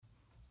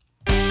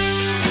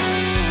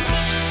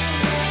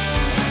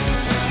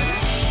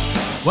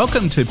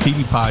Welcome to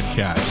PD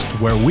Podcast,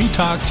 where we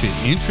talk to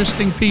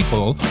interesting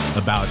people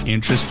about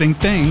interesting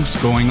things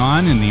going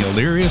on in the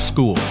Elyria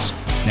schools.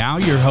 Now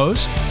your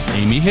host,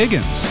 Amy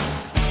Higgins.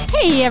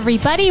 Hey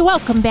everybody,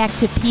 welcome back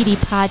to PD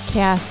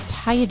Podcast.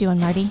 How you doing,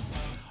 Marty?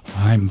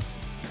 I'm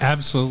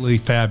absolutely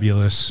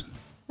fabulous.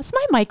 Is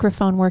my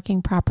microphone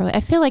working properly?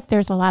 I feel like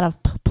there's a lot of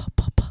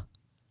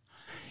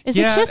Is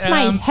it just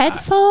my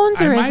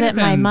headphones or is it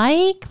my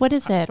mic? What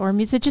is it? Or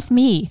is it just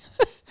me?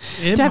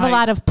 Do I have a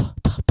lot of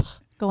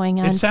going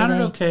on? It sounded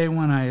today? okay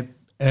when I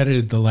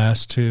edited the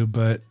last two,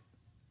 but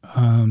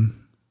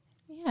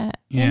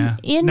yeah.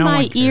 In no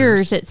my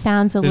ears, it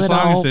sounds a little. As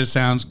long as it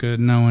sounds good,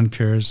 no one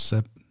cares.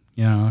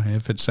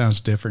 If it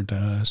sounds different to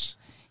us.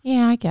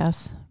 Yeah, I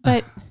guess.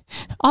 But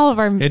all of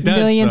our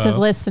millions of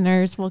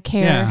listeners will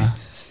care. Yeah,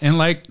 and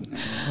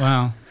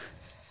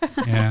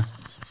yeah.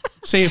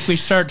 See, if we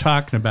start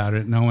talking about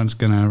it, no one's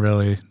gonna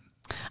really.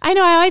 I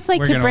know. I always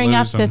like to bring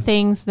up the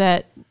things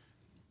that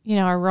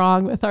are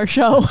wrong with our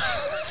show.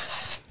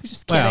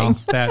 Just kidding. Well,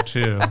 that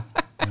too.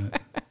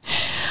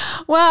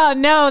 Well,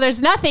 no, there's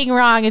nothing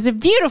wrong. It's a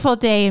beautiful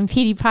day in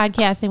PD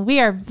Podcast, and we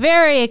are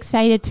very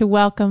excited to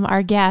welcome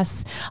our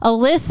guests,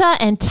 Alyssa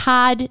and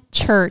Todd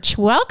Church.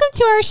 Welcome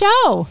to our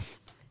show.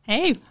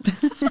 Hey.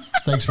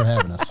 Thanks for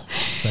having us.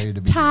 Excited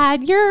to be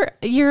Todd, here.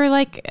 You're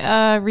like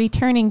a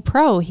returning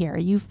pro here.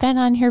 You've been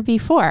on here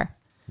before.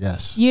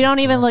 Yes. You don't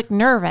even look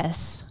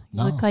nervous. You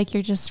No. look like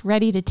you're just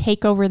ready to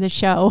take over the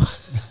show.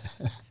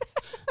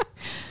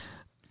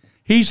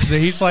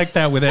 He's like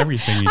that with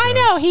everything he does. I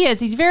know he is.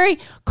 He's very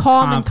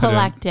calm and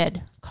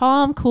collected.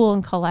 Calm, cool,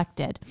 and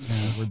collected.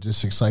 Yeah, we're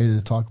just excited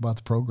to talk about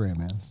the program,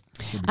 man.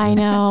 I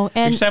know.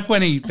 And except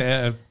when he,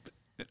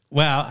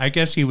 I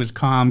guess he was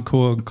calm,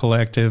 cool, and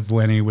collective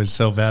when he was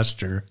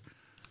Sylvester.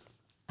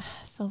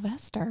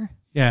 Sylvester.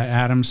 Yeah,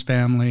 Addams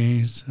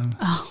Family. So.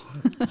 Yeah.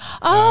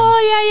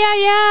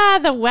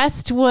 The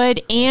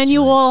Westwood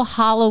annual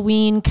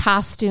Halloween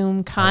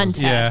costume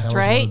contest, That was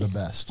right? one of the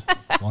best.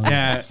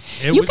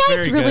 You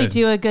guys really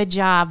do a good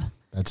job.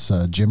 That's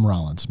Jim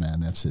Rollins, man.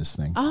 That's his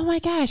thing. Oh my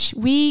gosh.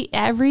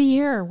 Every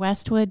year,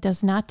 Westwood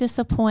does not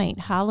disappoint.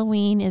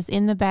 Halloween is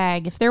in the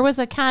bag. If there was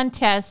a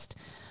contest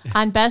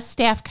on best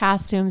staff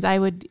costumes, I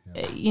would,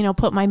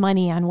 put my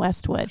money on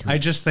Westwood. I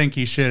just think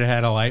you should have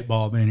had a light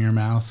bulb in your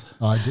mouth.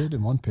 Oh, I did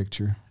in one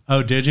picture.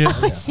 Oh, did you?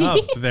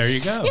 See? There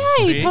you go. Yeah,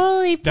 See? you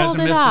totally pulled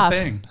Doesn't it miss off. a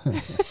thing.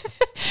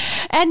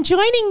 And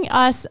joining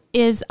us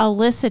is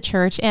Alyssa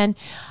Church. And,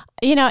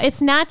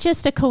 it's not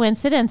just a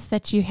coincidence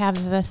that you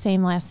have the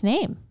same last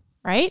name,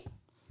 right?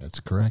 That's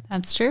correct.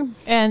 That's true.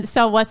 And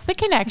so what's the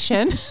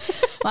connection?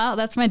 Wow,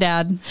 that's my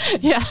dad.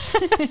 Yeah.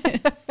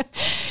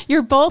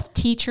 You're both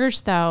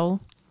teachers, though,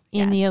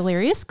 in the Yes.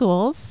 Elyria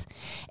schools,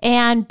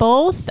 and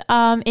both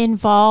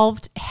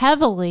involved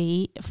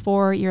heavily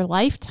for your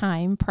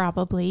lifetime,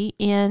 probably,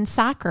 in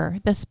soccer,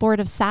 the sport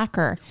of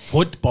soccer.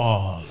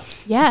 Football.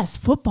 Yes,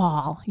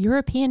 football.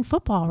 European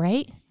football,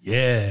 right?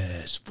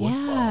 Yes,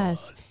 football.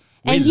 Yes.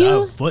 We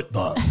love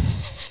football.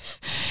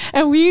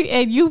 And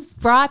you've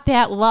brought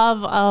that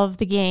love of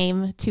the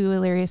game to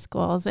Elyria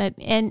Schools.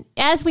 And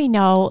as we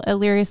know,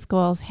 Elyria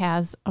Schools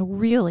has a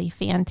really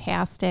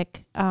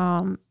fantastic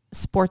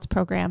sports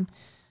program.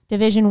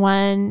 Division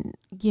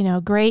I,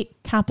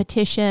 great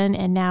competition.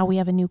 And now we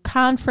have a new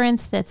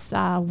conference that's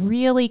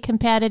really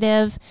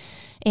competitive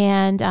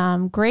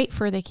and great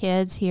for the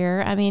kids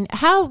here. I mean,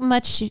 how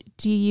much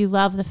do you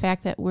love the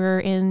fact that we're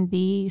in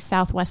the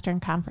Southwestern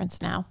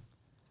Conference now?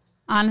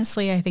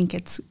 Honestly, I think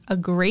it's a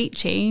great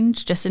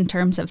change just in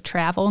terms of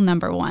travel,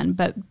 number one.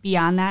 But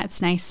beyond that,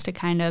 it's nice to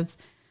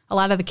a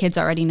lot of the kids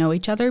already know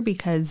each other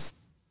because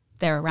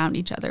they're around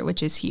each other,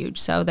 which is huge.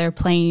 So they're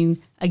playing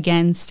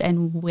against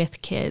and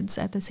with kids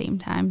at the same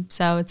time.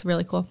 So it's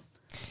really cool.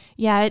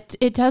 Yeah,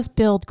 it does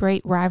build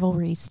great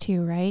rivalries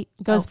too, right?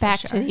 It goes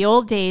back to the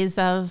old days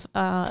of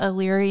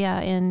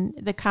Elyria and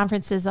the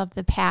conferences of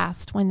the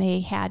past when they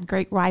had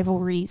great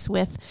rivalries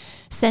with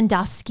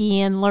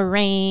Sandusky and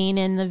Lorraine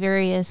and the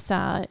various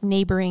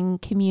neighboring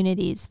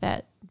communities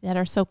that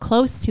are so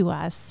close to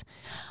us.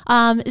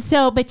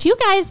 But you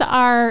guys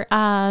are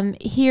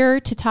here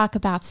to talk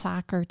about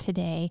soccer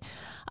today.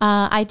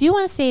 I do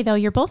want to say, though,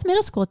 you're both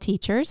middle school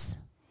teachers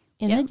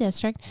in the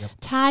district. Yep.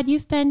 Todd,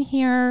 you've been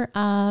here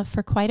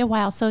for quite a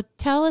while. So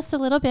tell us our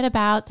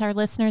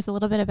listeners a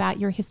little bit about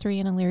your history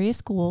in Elyria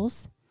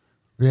schools.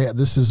 Yeah,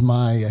 this is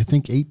my,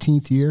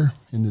 18th year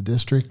in the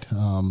district,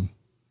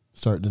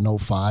 starting in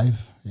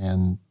 2005.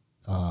 And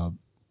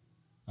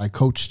I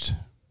coached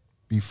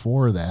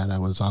before that. I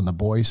was on the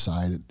boys'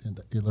 side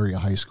at Elyria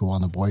High School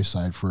on the boys'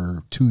 side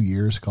for 2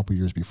 years, a couple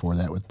years before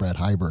that with Brett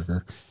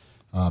Heiberger,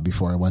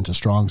 before I went to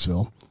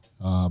Strongsville.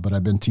 But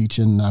I've been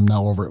teaching. I'm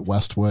now over at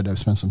Westwood. I've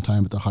spent some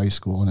time at the high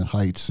school and at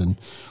Heights and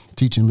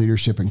teaching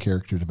leadership and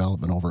character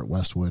development over at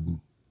Westwood.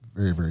 And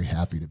very, very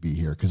happy to be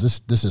here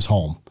because this is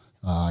home.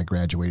 I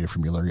graduated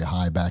from Elyria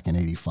High back in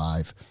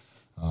 '85.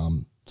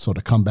 So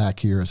to come back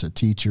here as a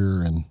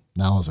teacher and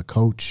now as a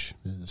coach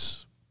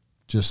is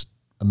just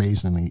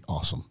amazingly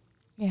awesome.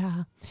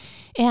 Yeah.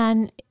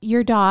 And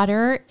your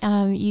daughter,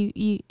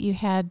 you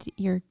had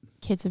your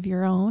kids of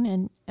your own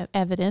and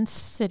evidence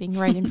sitting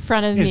right in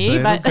front of me.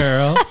 But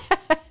girl.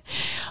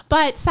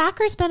 But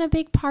soccer's been a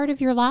big part of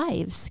your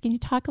lives. Can you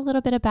talk a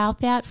little bit about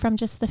that from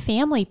just the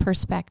family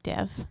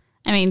perspective?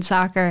 I mean,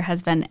 soccer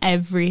has been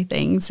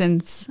everything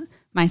since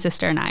my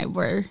sister and I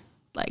were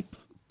like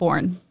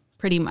born,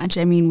 pretty much.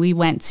 I mean, we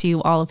went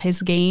to all of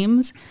his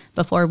games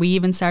before we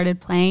even started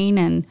playing,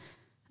 and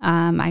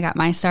I got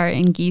my start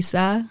in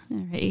Giza,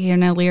 right here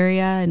in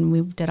Elyria, and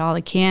we did all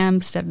the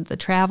camps, did the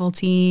travel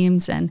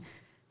teams, and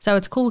so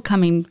it's cool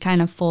coming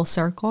kind of full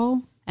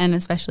circle, and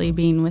especially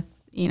being with,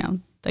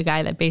 the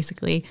guy that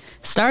basically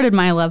started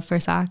my love for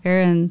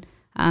soccer and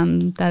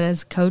that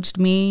has coached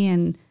me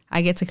and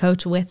I get to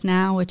coach with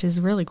now, which is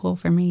really cool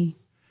for me.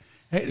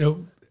 Hey,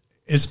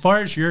 as far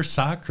as your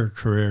soccer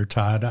career,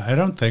 Todd, I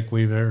don't think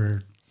we've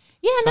ever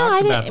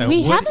I didn't.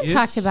 We haven't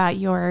talked about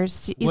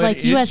yours,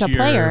 like you as a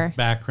player. Your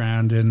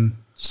background in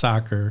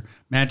soccer,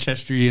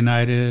 Manchester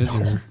United,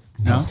 or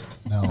no.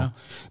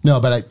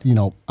 But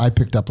I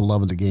picked up a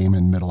love of the game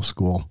in middle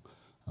school,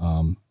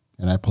 and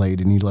I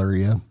played in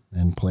Elyria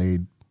and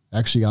played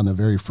actually on the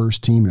very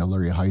first team in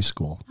Elyria High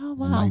School. Oh,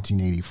 wow. In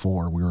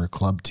 1984. We were a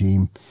club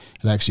team.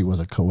 It actually was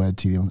a co-ed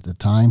team at the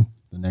time.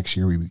 The next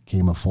year we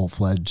became a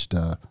full-fledged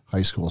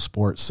high school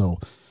sports. So,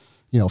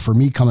 for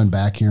me coming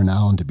back here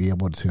now and to be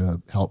able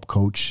to help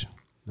coach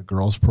the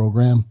girls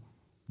program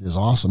is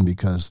awesome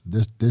because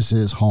this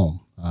is home.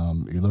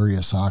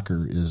 Elyria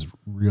soccer is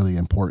really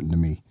important to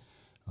me,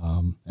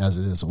 as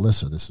it is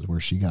Alyssa. This is where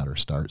she got her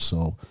start.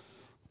 So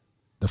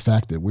the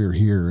fact that we're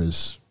here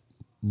is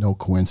no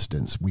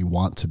coincidence. We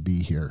want to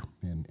be here,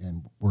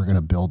 and we're going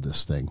to build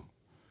this thing.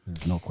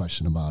 There's no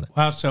question about it.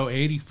 Wow, so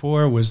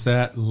 84, was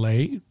that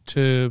late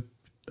to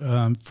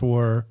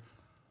for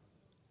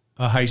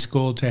a high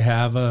school to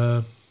have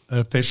an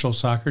official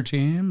soccer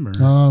team?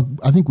 Or?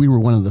 I think we were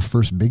one of the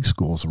first big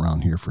schools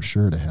around here for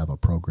sure to have a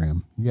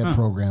program. You had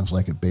programs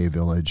like at Bay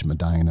Village,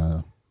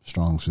 Medina,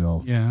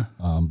 Strongsville. Yeah.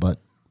 But,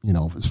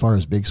 as far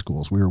as big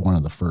schools, we were one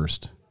of the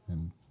first,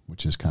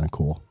 which is kind of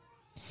cool.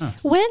 Huh.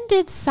 When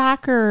did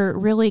soccer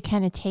really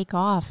kind of take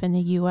off in the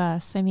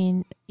U.S.? I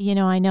mean,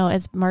 I know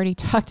as Marty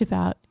talked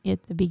about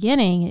at the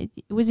beginning,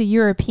 it was a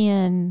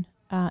European,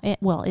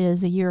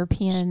 is a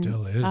European,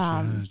 still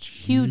is,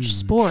 huge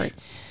sport.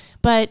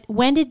 But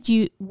when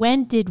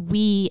did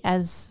we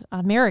as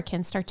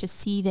Americans start to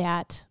see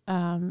that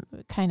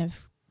kind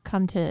of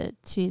come to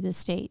the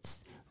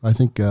States? I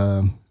think,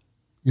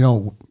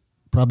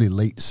 probably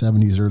late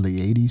 70s, early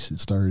 80s.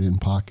 It started in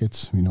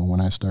pockets, when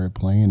I started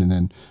playing. And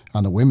then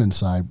on the women's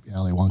side,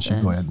 Allie, why don't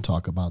you go ahead and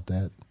talk about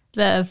that?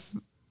 The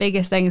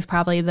biggest thing is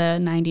probably the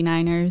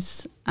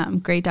 99ers.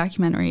 Great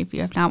documentary if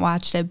you have not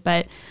watched it.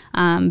 But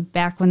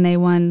back when they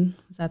won,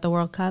 was that the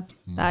World Cup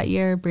that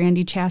year?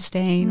 Brandi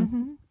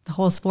Chastain, the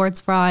whole sports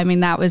bra. I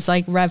mean, that was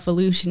like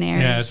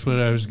revolutionary. Yeah, that's what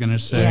I was going to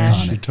say. Yeah.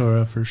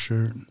 Shatora for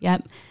sure.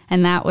 Yep.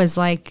 And that was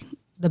like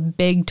the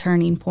big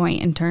turning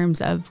point in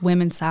terms of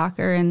women's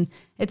soccer, and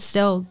it's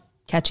still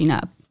catching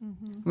up,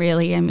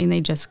 really. I mean,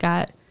 they just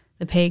got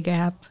the pay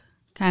gap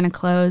kind of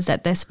closed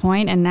at this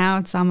point, and now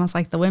it's almost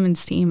like the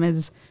women's team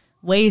is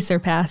way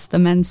surpassed the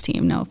men's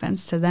team. No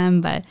offense to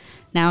them, but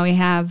now we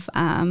have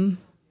the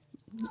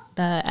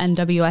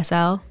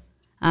NWSL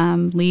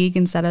league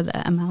instead of the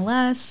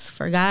MLS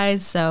for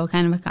guys, so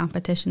kind of a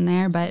competition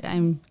there. But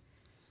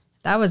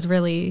that was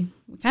really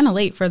kind of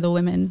late for the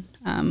women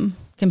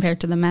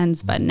compared to the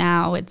men's, but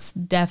now it's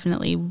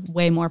definitely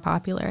way more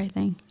popular, I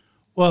think.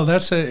 Well,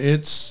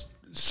 it's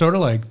sort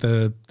of like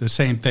the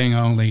same thing,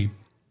 only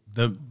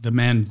the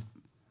men,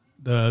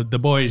 the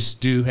boys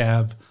do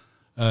have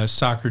a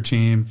soccer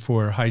team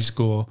for high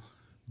school,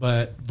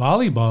 but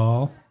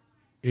volleyball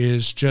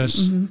is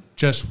just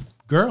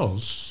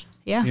girls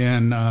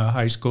in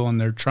high school, and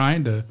they're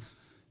trying to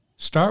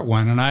start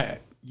one. And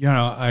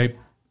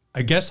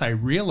I guess I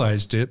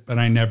realized it, but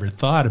I never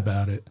thought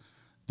about it,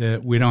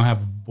 that we don't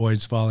have a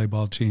boys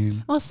volleyball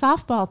team. Well,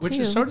 softball too, which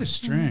is sort of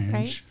strange.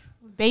 Right?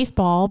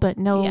 Baseball, but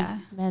no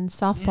men's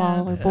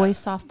softball or boys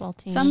softball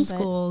teams. Some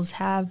schools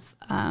have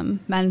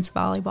men's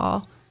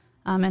volleyball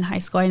in high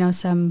school. I know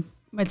some.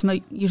 It's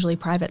usually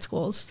private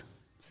schools.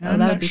 So I'm that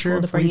not would be sure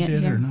cool to if bring we it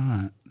did here or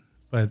not,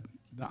 but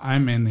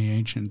I'm in the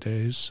ancient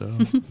days, so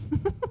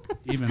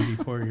even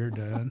before your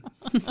dad.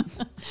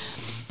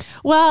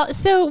 Well,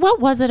 so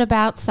what was it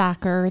about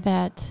soccer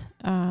that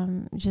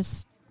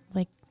just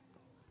like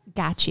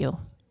got you?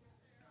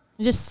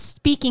 Just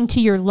speaking to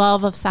your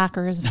love of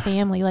soccer as a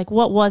family, like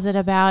what was it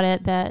about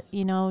it that,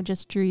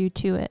 just drew you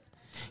to it?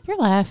 You're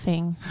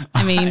laughing.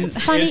 I mean,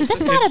 funny.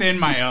 It's in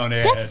my own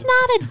head. That's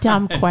not a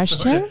dumb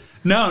question.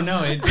 No,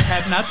 it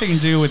had nothing to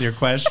do with your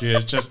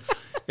question.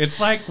 It's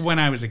like when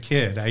I was a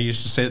kid, I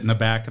used to sit in the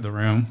back of the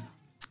room,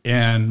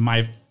 and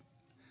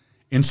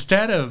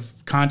instead of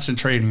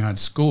concentrating on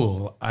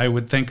school, I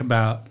would think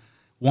about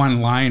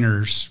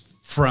one-liners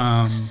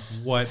from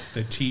what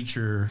the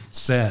teacher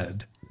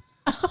said.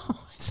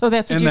 So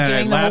that's what and you're then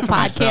doing the I'd whole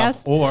laugh to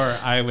myself, podcast? or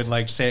I would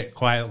like say it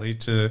quietly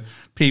to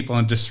people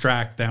and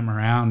distract them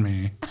around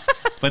me.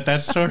 But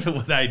that's sort of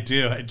what I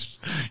do.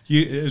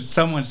 If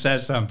someone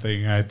says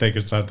something, I think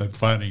it's something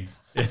funny.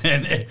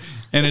 And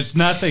it's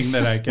nothing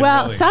that I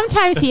can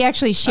sometimes he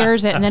actually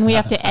shares it, and then we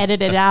have to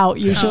edit it out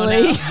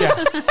usually.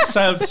 Yeah.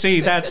 So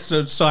see,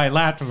 so I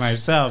laughed at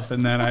myself,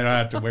 and then I don't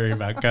have to worry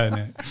about cutting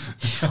it.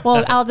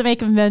 Well, I'll have to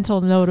make a mental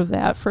note of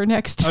that for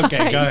next time.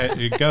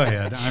 Okay, go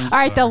ahead. All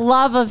right, the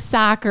love of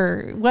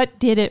soccer. What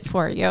did it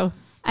for you?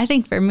 I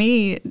think for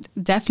me,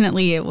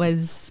 definitely it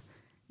was,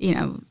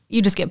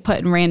 you just get put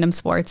in random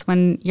sports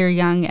when you're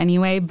young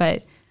anyway,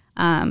 but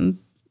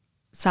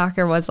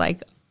soccer was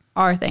like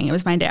our thing. It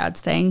was my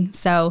dad's thing.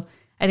 So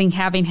I think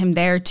having him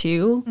there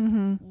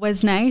too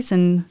was nice.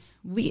 And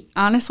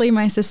honestly,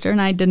 my sister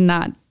and I did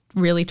not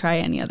really try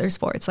any other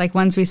sports. Like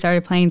once we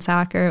started playing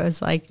soccer, it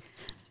was like,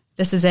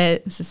 this is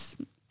it. This is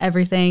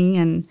everything.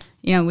 And,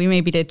 we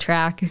maybe did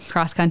track,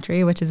 cross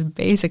country, which is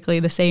basically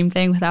the same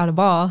thing without a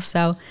ball.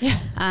 So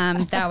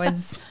that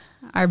was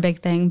our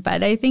big thing.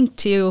 But I think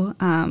too,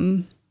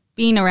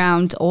 being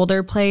around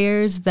older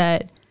players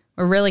that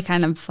were really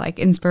kind of like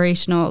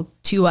inspirational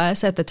to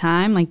us at the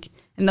time.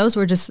 And those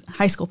were just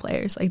high school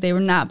players. Like they were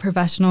not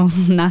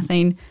professionals,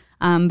 nothing.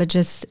 But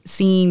just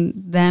seeing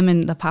them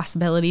and the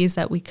possibilities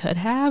that we could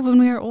have when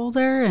we were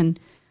older. And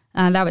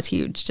that was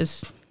huge.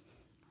 Just,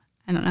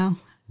 I don't know.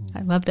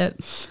 I loved it.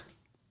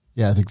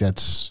 Yeah, I think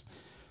that's,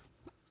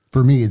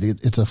 for me,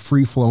 it's a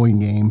free-flowing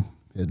game.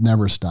 It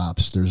never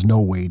stops. There's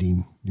no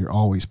waiting. You're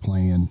always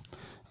playing.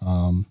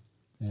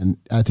 And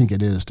I think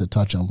it is, to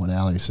touch on what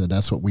Allie said,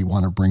 that's what we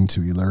want to bring to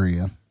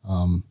Elyria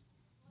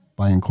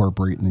by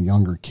incorporating the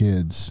younger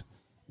kids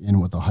in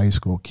with the high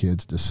school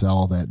kids to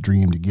sell that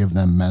dream, to give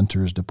them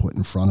mentors to put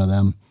in front of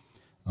them.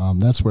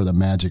 That's where the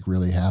magic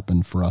really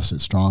happened for us at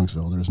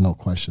Strongsville. There's no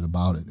question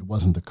about it. It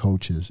wasn't the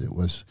coaches. It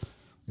was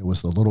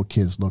the little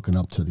kids looking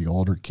up to the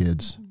older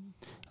kids.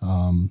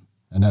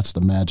 And that's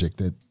the magic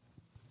that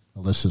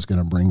Alyssa's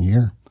going to bring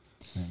here.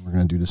 And we're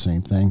going to do the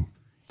same thing.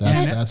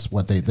 That's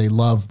what they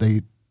love.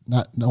 They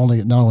not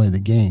only the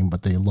game,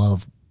 but they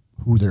love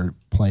who they're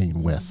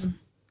playing with.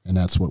 And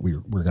that's what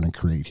we're going to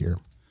create here.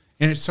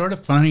 And it's sort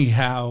of funny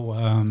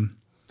how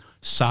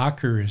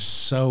soccer is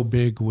so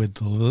big with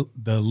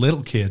the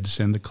little kids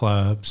in the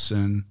clubs,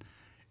 and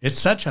it's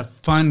such a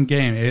fun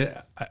game.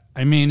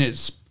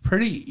 It's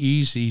pretty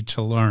easy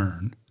to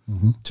learn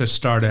to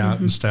start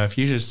out and stuff.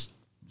 You just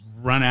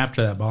run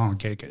after that ball and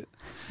kick it.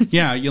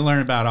 Yeah, you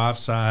learn about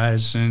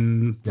offsides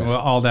and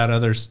all that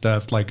other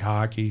stuff like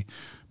hockey.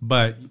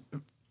 But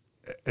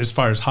as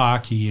far as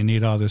hockey, you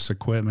need all this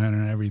equipment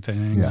and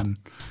everything,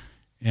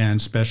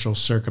 and special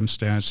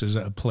circumstances,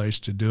 a place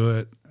to do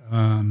it.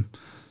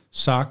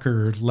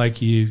 Soccer,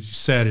 like you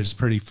said, is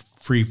pretty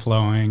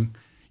free-flowing.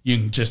 You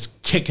can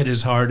just kick it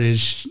as hard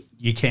as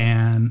you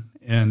can,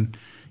 and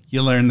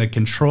you learn the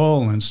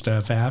control and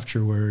stuff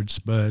afterwards.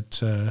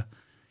 But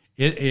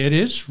it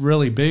is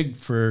really big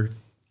for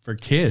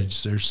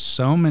kids. There's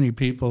so many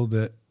people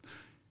that,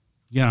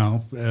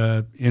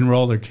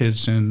 enroll their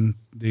kids in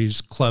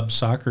these club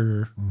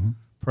soccer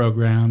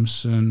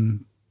programs,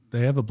 and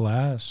they have a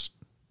blast.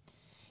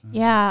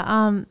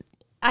 Yeah,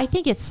 I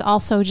think it's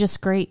also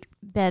just great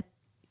that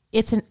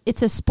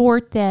it's a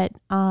sport that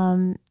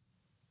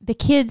the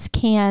kids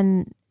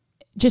can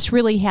just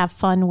really have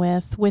fun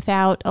with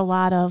without a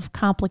lot of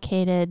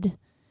complicated,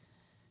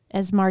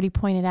 as Marty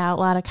pointed out,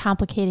 a lot of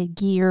complicated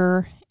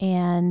gear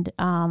and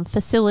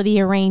facility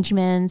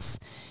arrangements.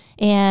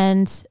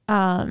 And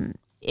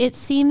it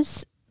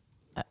seems,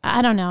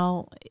 I don't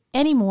know,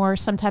 anymore,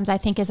 sometimes I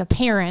think as a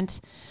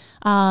parent,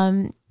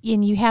 and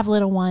you have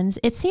little ones,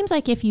 it seems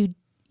like if you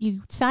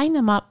sign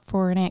them up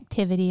for an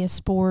activity, a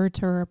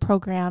sport or a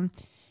program,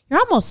 you're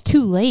almost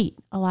too late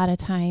a lot of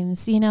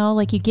times,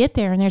 like you get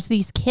there and there's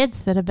these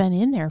kids that have been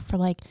in there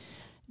for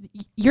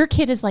your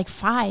kid is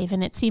 5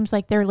 and it seems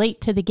like they're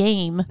late to the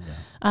game.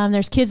 Yeah.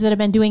 There's kids that have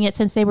been doing it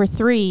since they were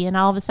 3, and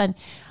all of a sudden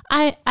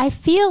I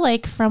feel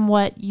like from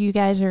what you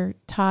guys are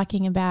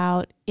talking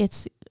about,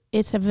 it's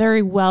a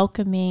very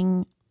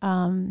welcoming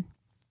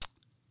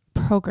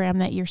program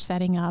that you're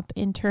setting up,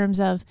 in terms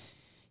of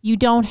you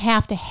don't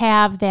have to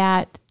have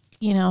that,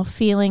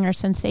 feeling or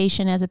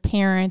sensation as a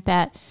parent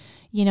that,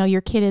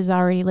 your kid is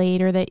already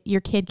late, or that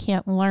your kid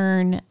can't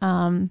learn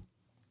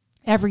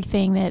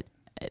everything that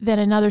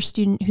another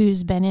student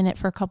who's been in it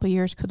for a couple of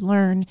years could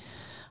learn.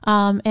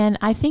 And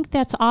I think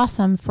that's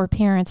awesome for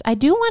parents. I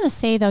do want to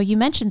say, though, you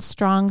mentioned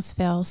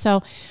Strongsville.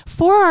 So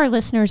for our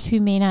listeners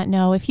who may not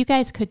know, if you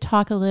guys could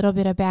talk a little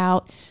bit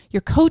about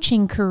your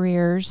coaching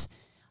careers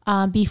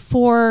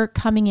before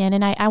coming in.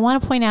 And I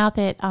want to point out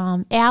that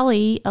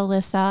Allie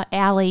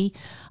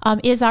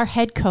is our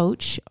head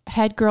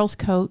girls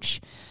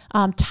coach.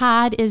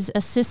 Todd is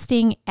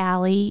assisting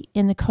Allie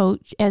in the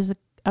coach as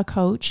a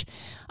coach.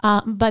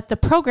 But the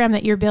program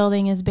that you're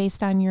building is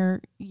based on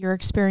your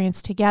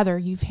experience together.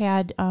 You've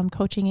had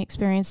coaching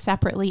experience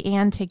separately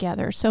and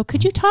together. So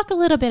could you talk a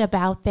little bit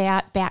about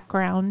that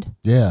background?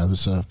 Yeah, it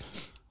was a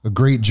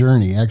great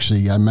journey.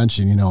 Actually, I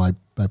mentioned,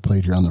 I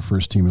played here on the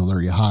first team at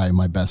Elyria High.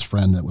 My best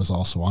friend that was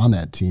also on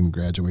that team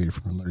graduated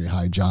from Elyria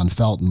High. John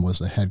Felton was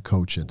the head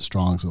coach at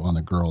Strongsville on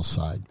the girls'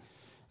 side.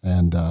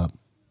 And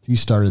he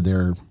started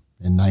there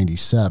in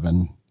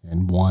 97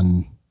 and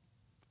won,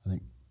 I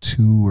think,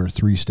 2 or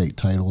 3 state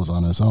titles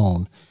on his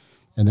own.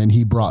 And then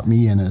he brought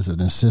me in as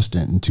an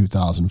assistant in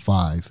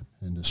 2005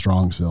 into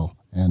Strongsville.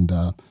 And,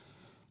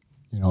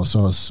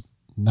 so it's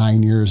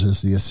 9 years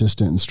as the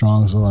assistant in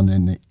Strongsville, and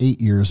then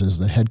 8 years as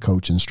the head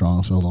coach in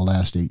Strongsville, the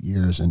last 8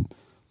 years. And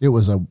it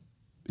was a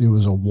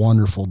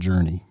wonderful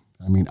journey.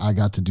 I mean, I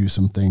got to do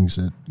some things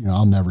that,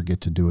 I'll never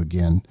get to do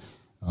again.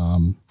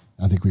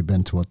 I think we've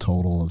been to a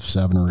total of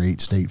 7 or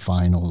 8 state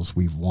finals.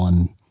 We've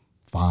won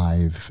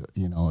 5.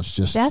 It's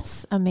just,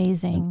 that's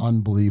amazing. An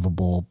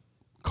unbelievable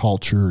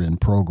culture and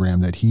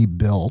program that he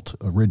built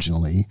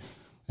originally.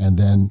 And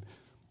then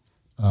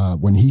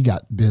when he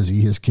got busy,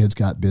 his kids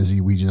got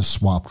busy, we just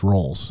swapped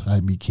roles. I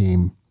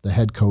became the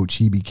head coach.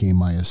 He became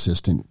my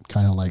assistant,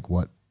 kind of like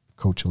what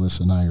Coach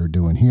Alyssa and I are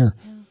doing here.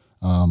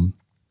 Yeah.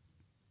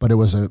 But it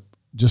was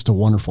just a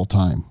wonderful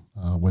time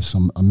with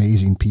some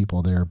amazing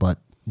people there. But,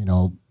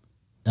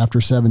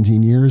 after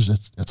 17 years,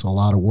 it's a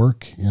lot of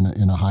work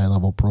in a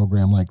high-level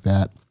program like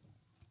that.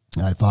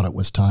 I thought it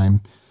was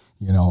time,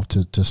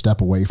 to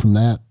step away from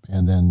that.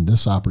 And then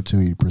this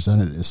opportunity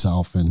presented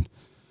itself, and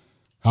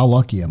how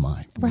lucky am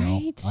I?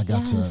 Right. I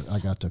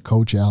got to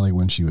coach Allie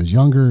when she was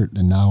younger,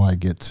 and now I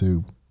get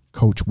to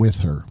coach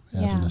with her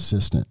as an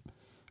assistant.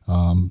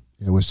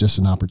 It was just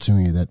an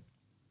opportunity that,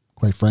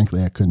 quite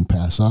frankly, I couldn't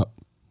pass up.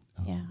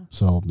 Yeah.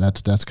 So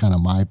that's kind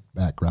of my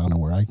background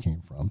and where I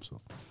came from.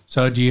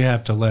 So do you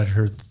have to let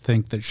her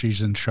think that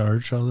she's in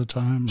charge all the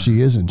time? Or?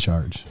 She is in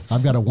charge.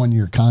 I've got a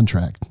 1-year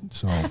contract.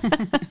 So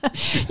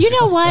you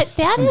know what?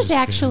 That is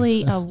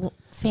actually a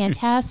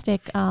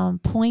fantastic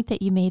point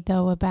that you made,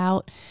 though,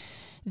 about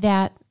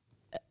that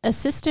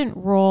assistant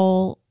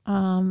role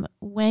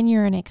when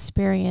you're an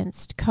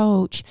experienced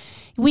coach.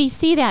 We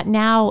see that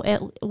now.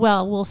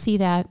 We'll see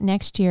that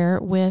next year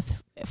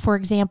with, for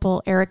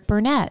example, Eric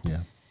Burnett. Yeah.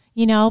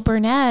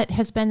 Burnett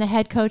has been the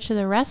head coach of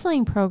the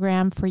wrestling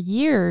program for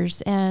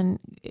years, and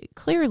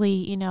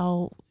clearly,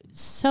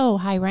 so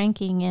high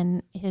ranking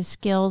in his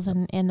skills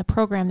and in the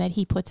program that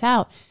he puts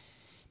out.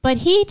 But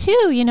he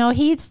too,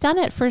 he's done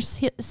it for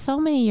so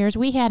many years.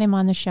 We had him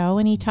on the show,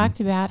 and he talked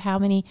about how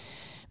many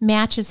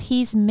matches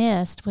he's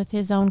missed with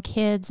his own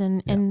kids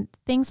and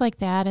things like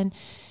that.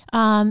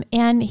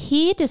 And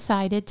he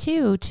decided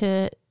too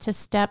to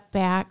step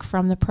back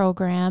from the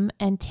program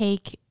and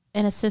take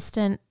an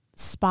assistant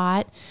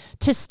spot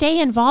to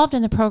stay involved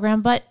in the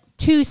program, but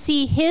to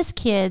see his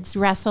kids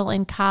wrestle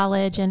in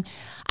college. And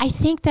I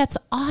think that's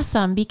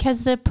awesome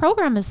because the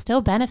program is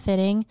still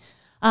benefiting,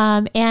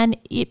 and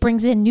it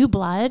brings in new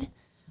blood.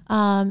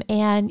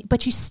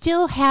 But you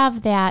still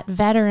have that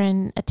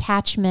veteran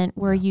attachment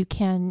where you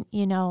can,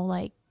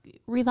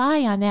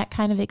 rely on that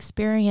kind of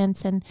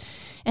experience. And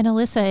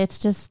Alyssa, it's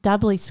just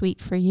doubly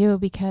sweet for you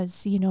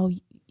because, you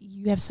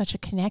have such a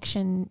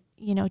connection,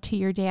 to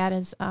your dad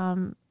as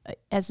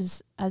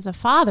a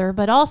father,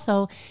 but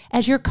also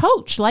as your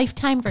coach,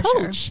 lifetime for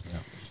coach. Sure.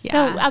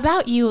 Yeah. So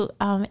about you,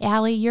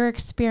 Allie, your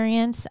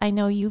experience, I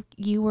know you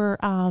were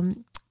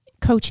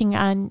coaching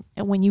on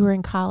when you were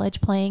in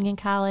college, playing in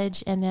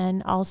college, and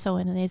then also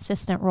in the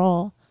assistant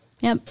role.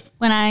 Yep.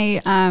 When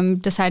I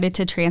decided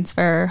to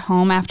transfer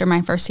home after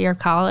my first year of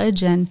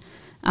college and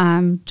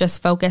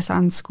just focus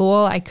on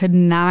school, I could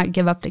not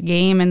give up the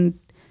game. And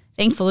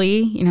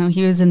thankfully,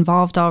 he was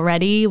involved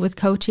already with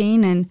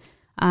coaching,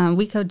 and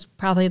we coached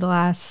probably the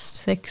last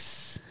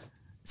 6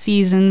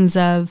 seasons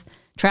of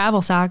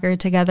travel soccer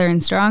together in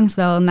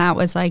Strongsville, and that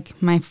was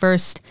like my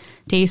first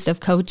taste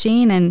of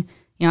coaching. And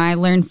I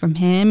learned from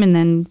him, and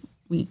then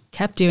we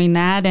kept doing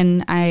that.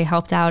 And I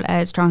helped out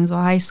at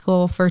Strongsville High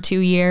School for 2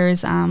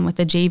 years with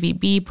the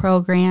JVB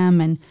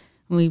program, and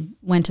we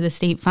went to the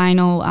state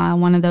final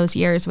one of those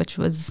years, which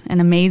was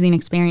an amazing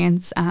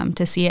experience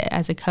to see it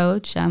as a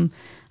coach.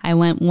 I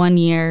went 1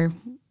 year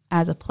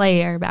as a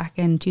player back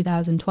in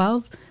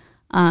 2012.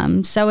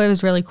 So it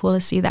was really cool to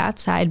see that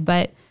side.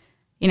 But,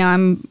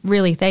 I'm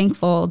really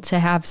thankful to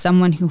have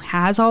someone who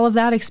has all of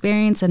that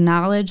experience and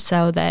knowledge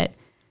so that,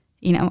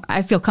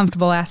 I feel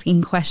comfortable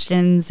asking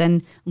questions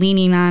and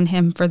leaning on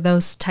him for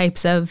those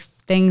types of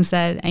things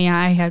that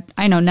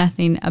I know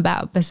nothing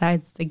about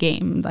besides the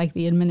game, like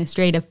the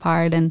administrative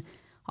part and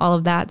all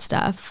of that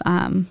stuff,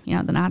 the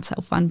not so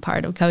fun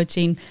part of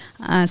coaching.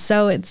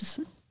 So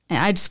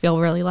I just feel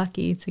really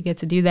lucky to get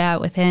to do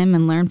that with him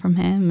and learn from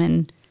him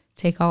and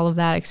take all of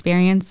that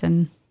experience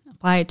and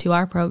apply it to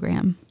our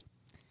program.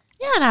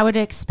 Yeah, and I would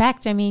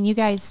expect, you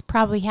guys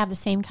probably have the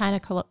same kind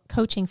of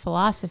coaching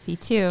philosophy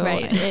too,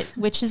 right?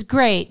 Which is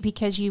great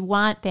because you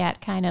want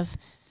that kind of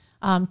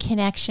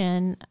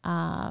connection,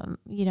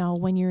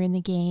 when you're in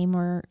the game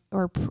or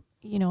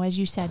as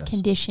you said,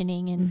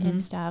 conditioning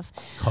and stuff.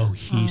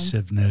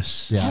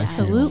 Cohesiveness. Yeah,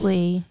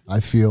 absolutely. I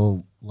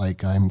feel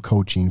like I'm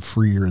coaching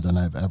freer than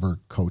I've ever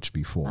coached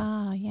before.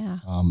 Oh, yeah.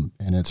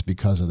 And it's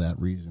because of that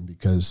reason,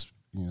 because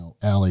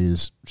Allie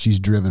she's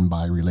driven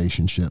by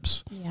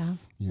relationships. Yeah.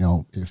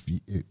 If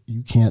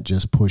you can't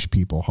just push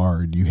people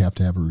hard, you have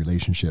to have a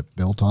relationship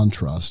built on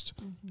trust.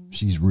 Mm-hmm.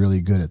 She's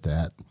really good at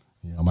that.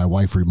 My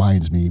wife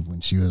reminds me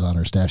when she was on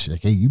her staff, she's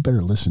like, "Hey, you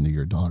better listen to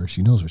your daughter.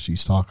 She knows what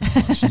she's talking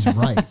about." She's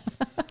right.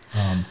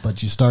 But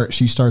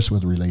she starts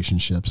with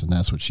relationships, and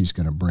that's what she's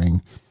going to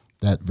bring.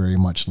 That very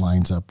much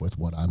lines up with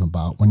what I'm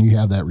about. When you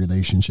have that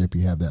relationship,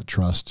 you have that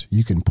trust,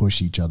 you can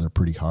push each other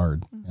pretty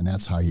hard, mm-hmm. and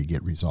that's how you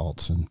get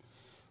results. And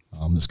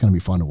it's going to be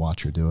fun to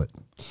watch her do it.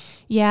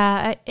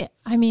 Yeah,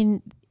 I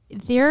mean,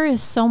 there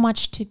is so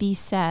much to be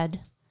said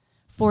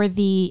for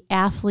the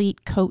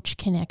athlete-coach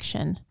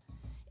connection.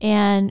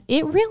 And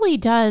it really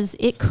does.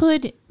 It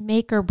could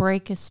make or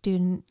break a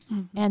student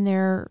mm-hmm. and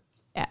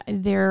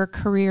their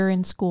career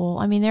in school.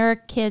 I mean, there are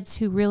kids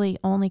who really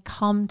only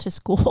come to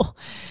school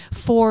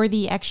for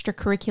the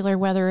extracurricular,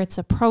 whether it's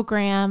a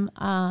program,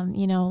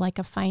 like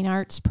a fine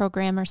arts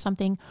program or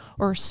something,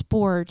 or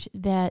sport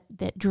that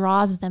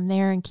draws them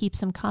there and keeps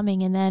them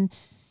coming. And then,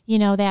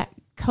 that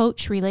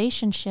coach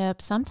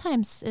relationship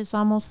sometimes is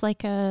almost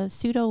like a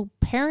pseudo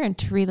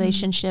parent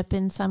relationship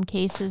mm-hmm. in some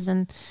cases.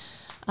 And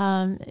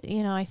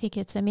I think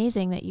it's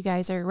amazing that you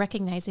guys are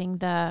recognizing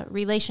the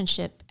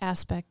relationship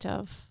aspect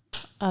of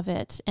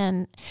it.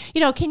 And,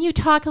 can you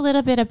talk a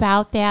little bit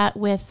about that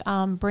with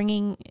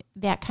bringing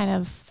that kind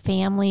of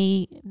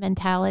family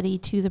mentality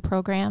to the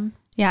program?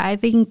 Yeah, I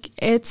think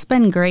it's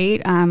been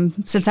great.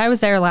 Since I was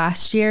there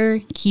last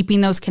year,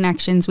 keeping those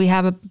connections, we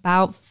have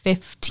about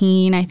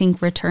 15, I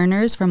think,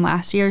 returners from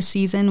last year's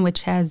season,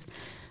 which has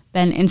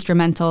been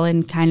instrumental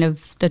in kind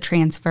of the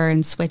transfer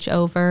and switch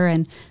over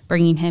and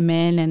bringing him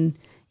in, and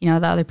the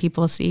other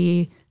people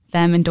see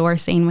them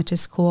endorsing, which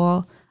is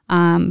cool.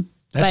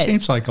 That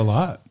seems like a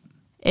lot.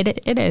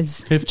 It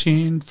is.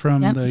 15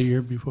 from the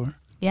year before.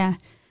 Yeah,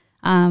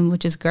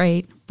 which is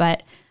great.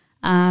 But,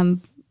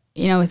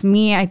 with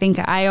me, I think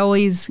I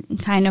always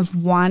kind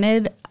of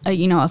wanted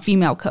a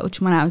female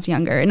coach when I was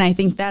younger. And I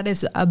think that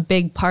is a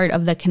big part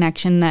of the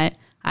connection that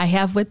I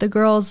have with the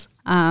girls,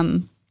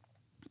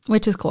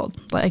 which is cool.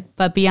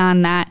 But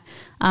beyond that,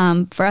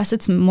 for us,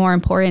 it's more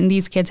important.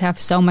 These kids have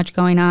so much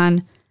going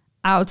on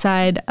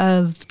outside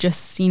of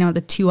just,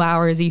 the 2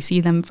 hours you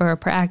see them for a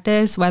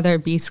practice, whether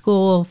it be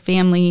school,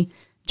 family,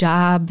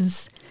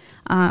 jobs,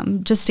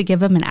 just to give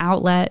them an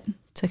outlet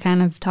to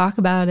kind of talk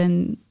about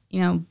and,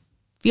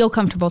 feel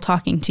comfortable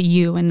talking to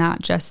you and not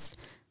just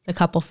the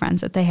couple friends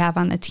that they have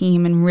on the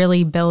team, and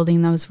really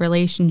building those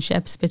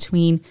relationships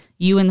between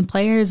you and the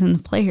players and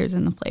the players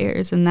and the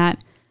players. And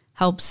that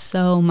helps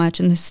so much.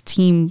 And this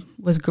team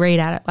was great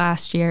at it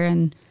last year,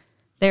 and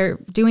they're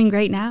doing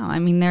great now. I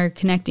mean, they're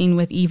connecting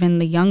with even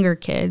the younger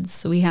kids.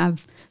 So we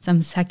have some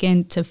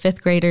 2nd to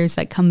 5th graders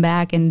that come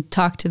back and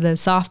talk to the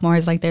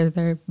sophomores like they're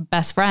their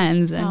best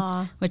friends,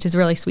 and which is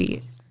really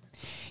sweet.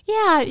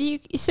 Yeah.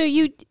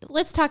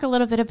 Let's talk a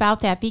little bit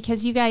about that,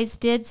 because you guys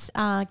did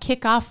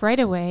kick off right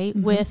away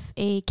mm-hmm. with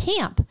a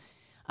camp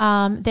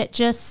that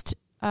just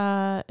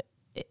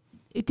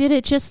did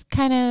it just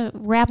kind of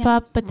wrap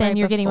up, but then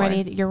you're getting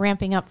ready, you're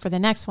ramping up for the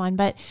next one.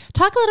 But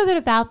talk a little bit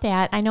about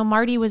that. I know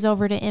Marty was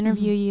over to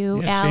interview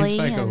you, Allie. It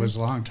seems like it was a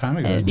long time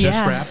ago,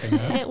 just wrapping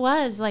up. It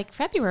was like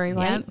February,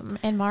 right? Yep.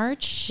 In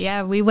March.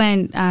 Yeah, we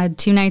went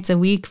 2 nights a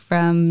week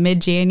from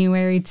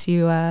mid-January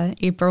to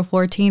April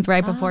 14th,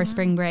 right before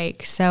spring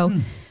break. So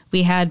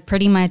we had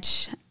pretty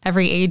much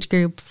every age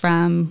group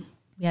from,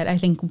 I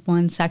think,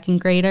 1 2nd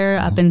grader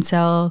up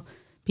until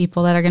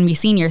people that are going to be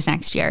seniors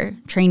next year,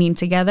 training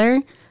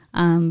together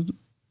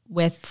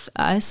with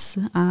us,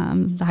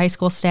 the high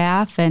school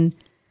staff, and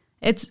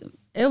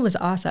it was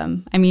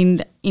awesome. I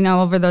mean,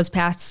 over those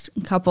past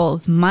couple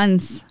of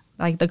months,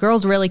 like the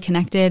girls really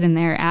connected, and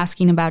they're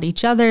asking about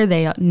each other.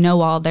 They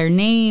know all their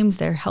names.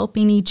 They're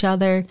helping each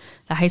other.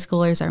 The high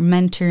schoolers are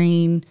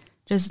mentoring,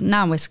 just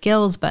not with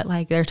skills, but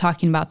like they're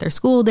talking about their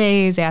school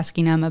days,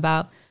 asking them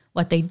about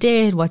what they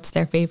did, what's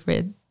their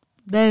favorite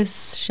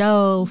this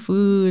show,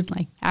 food,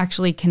 like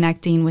actually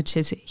connecting, which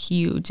is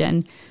huge.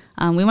 And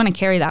we want to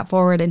carry that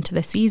forward into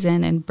the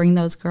season and bring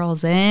those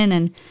girls in.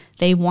 And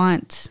they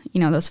want,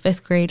 those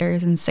 5th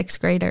graders and 6th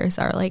graders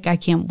are like, I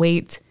can't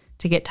wait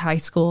to get to high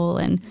school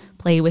and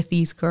play with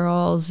these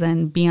girls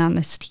and be on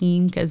this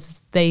team,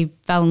 because they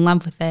fell in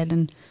love with it.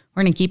 And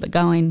we're going to keep it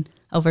going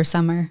over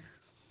summer.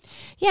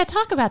 Yeah,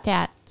 talk about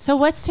that. So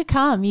what's to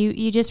come?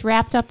 You just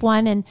wrapped up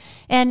one,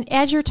 and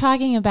as you're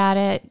talking about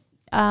it,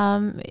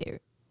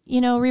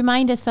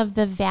 remind us of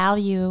the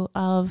value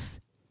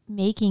of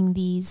making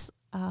these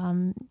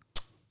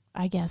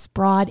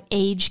broad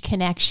age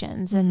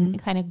connections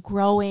and kind of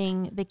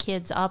growing the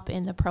kids up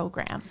in the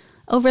program.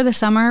 Over the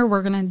summer,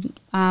 we're going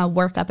to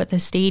work up at the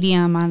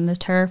stadium on the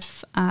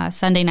turf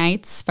Sunday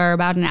nights for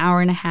about an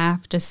hour and a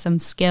half, just some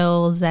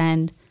skills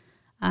and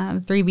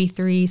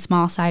 3v3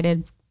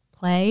 small-sided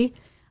play.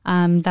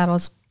 That'll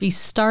be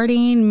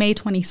starting May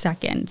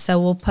 22nd. So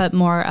we'll put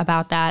more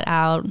about that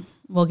out.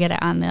 We'll get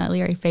it on the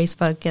Elyria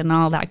Facebook and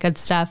all that good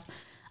stuff.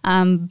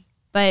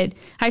 But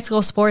high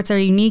school sports are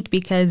unique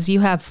because you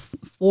have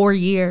 4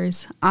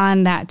 years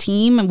on that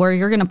team where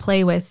you're going to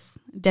play with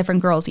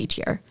different girls each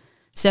year.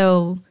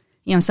 So,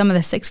 some of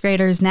the 6th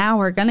graders now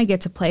are going to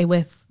get to play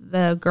with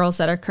the girls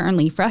that are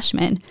currently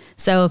freshmen.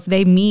 So if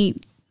they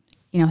meet,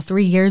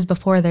 3 years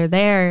before they're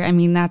there, I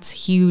mean, that's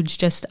huge,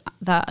 just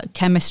the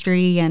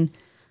chemistry and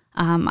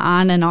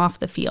on and off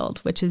the field,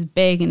 which is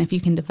big. And if you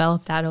can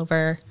develop that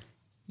over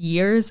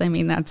years, I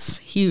mean, that's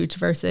huge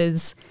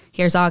versus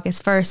here's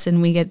August 1st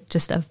and we get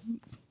just a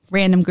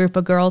random group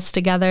of girls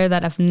together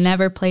that have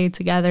never played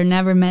together,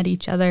 never met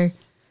each other.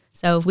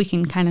 So if we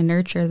can kind of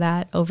nurture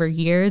that over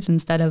years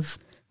instead of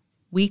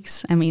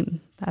weeks, I mean,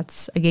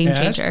 that's a game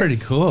changer. That's pretty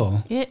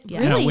cool. It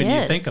really when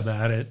is. you think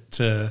about it,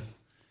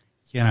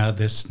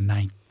 this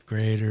 9th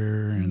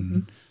grader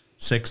and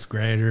 6th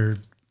grader,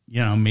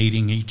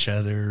 meeting each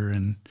other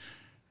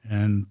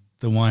and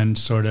the one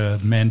sort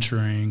of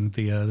mentoring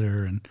the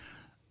other. And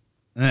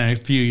then a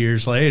few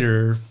years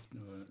later,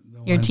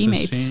 your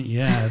teammates.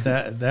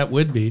 That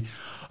would be,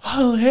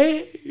 oh,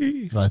 hey.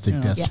 I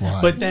think that's why.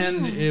 But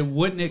then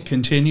wouldn't it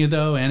continue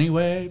though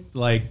anyway?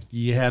 Like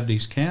you have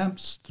these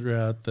camps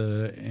throughout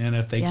and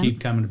if they keep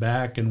coming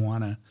back and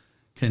want to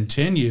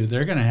continue,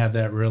 they're going to have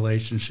that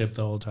relationship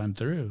the whole time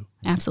through.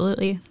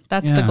 Absolutely.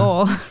 That's the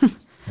goal.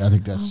 I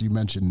think you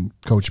mentioned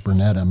Coach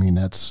Burnett. I mean,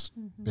 that's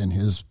been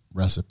his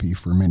recipe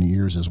for many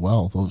years as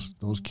well.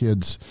 Those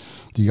kids,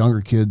 the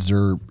younger kids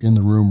are in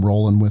the room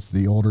rolling with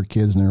the older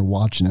kids and they're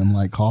watching them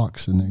like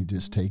hawks and they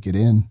just take it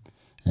in.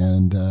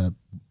 And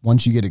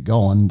once you get it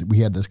going, we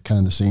had this kind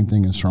of the same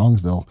thing in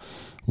Strongsville.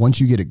 Once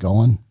you get it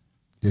going,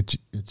 it's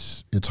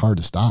hard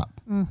to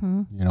stop.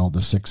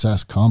 The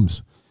success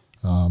comes.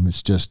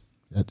 It's just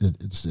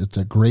it's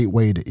a great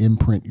way to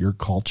imprint your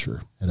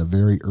culture at a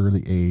very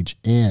early age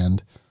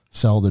and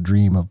sell the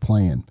dream of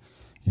playing.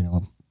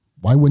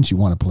 Why wouldn't you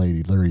want to play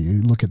at Elyria?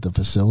 You look at the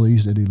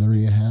facilities that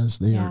Elyria has;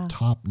 they are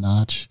top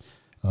notch.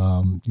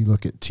 You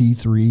look at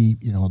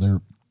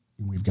T3.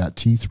 We've got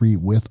T3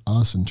 with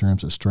us in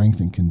terms of strength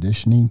and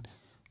conditioning.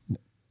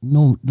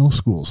 No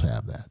schools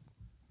have that.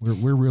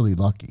 We're really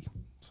lucky.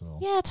 So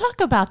talk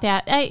about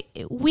that.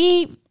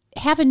 We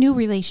have a new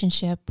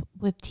relationship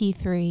with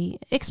T3.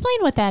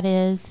 Explain what that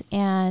is.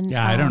 And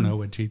I don't know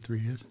what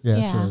T3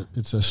 is.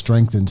 It's a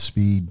strength and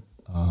speed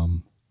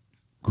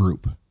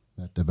group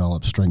that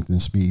develops strength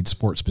and speed,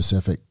 sport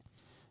specific,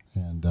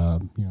 and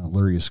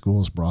Elyria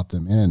Schools brought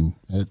them in.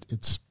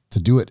 It's to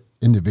do it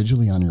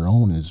individually on your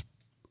own is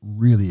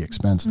really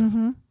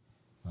expensive.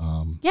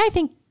 I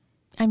think.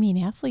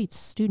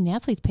 Student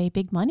athletes pay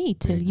big money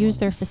to use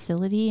their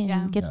facility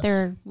and get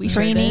their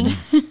training.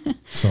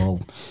 So,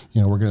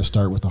 we're going to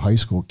start with the high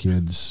school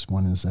kids.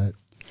 When is that,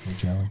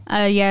 Coach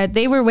Allie?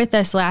 They were with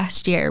us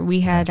last year.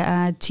 We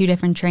had 2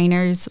 different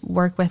trainers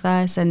work with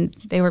us, and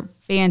they were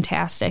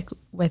fantastic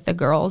with the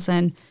girls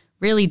and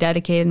really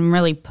dedicated and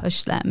really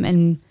pushed them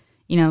and,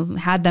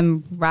 had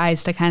them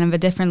rise to kind of a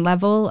different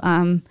level.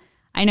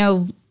 I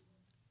know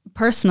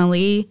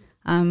personally,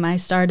 I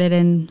started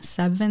in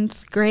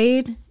 7th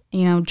grade,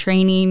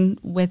 training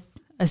with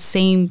a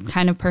same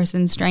kind of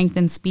person, strength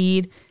and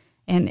speed,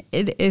 and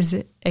it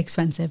is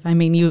expensive. I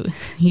mean,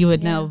 you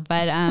would know,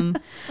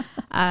 but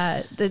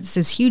this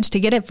is huge to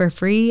get it for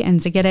free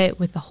and to get it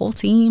with the whole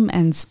team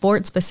and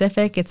sport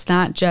specific. It's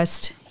not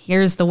just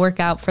here's the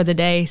workout for the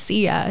day,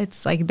 see ya.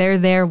 It's like they're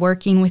there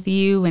working with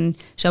you and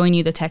showing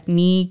you the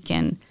technique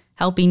and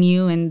helping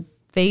you, and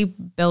they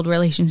build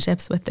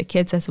relationships with the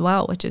kids as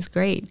well, which is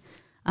great.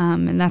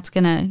 And that's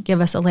going to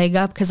give us a leg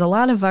up because a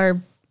lot of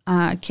our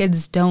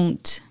kids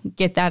don't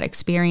get that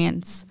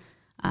experience,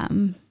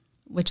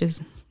 which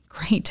is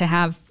great to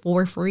have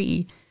for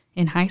free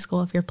in high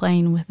school if you're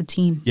playing with a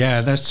team.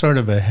 Yeah, that's sort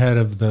of ahead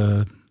of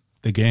the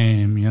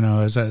game,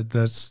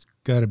 that's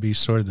got to be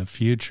sort of the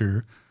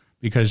future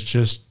because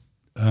just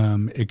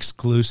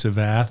exclusive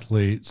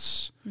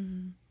athletes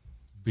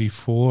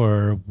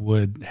before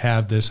would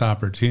have this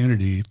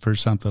opportunity for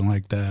something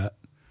like that.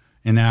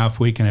 And now if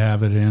we can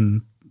have it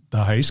in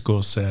the high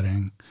school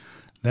setting,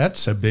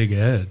 that's a big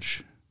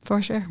edge.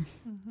 For sure.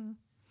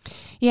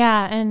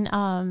 Yeah,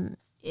 and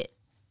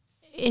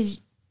it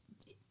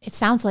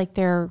sounds like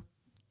they're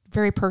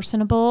very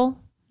personable.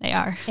 They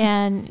are.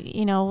 And,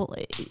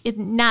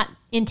 not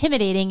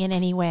intimidating in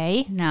any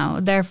way. No,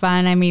 they're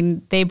fun. I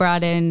mean, they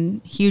brought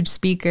in huge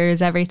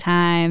speakers every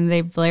time.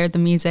 They blared the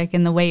music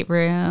in the weight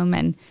room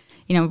and,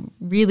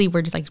 really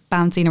were just like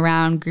bouncing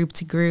around group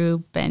to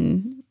group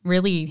and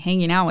really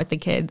hanging out with the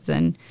kids.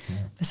 And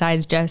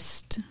besides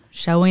just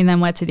showing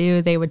them what to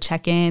do, they would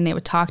check in, they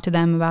would talk to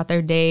them about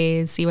their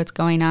days, see what's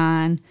going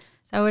on.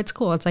 So it's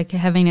cool. It's like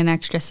having an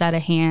extra set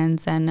of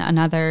hands and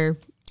another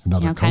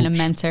kind of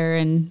mentor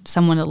and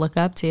someone to look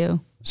up to.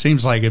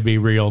 Seems like it'd be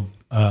real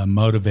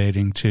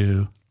motivating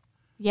too.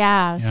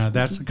 Yeah.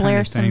 That's the kind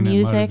of thing that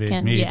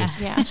motivates me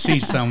to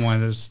see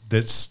someone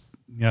that's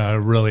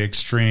really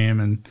extreme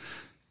and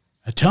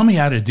tell me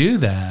how to do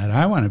that.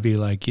 I want to be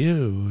like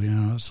you.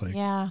 It's like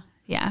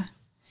yeah.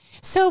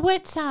 So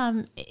what's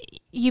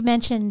you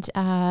mentioned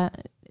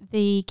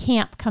the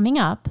camp coming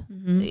up?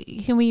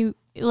 Can we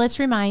let's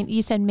remind,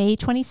 you said May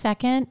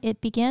 22nd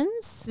it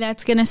begins?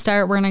 That's going to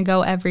start. We're going to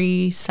go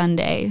every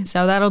Sunday.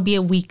 So that'll be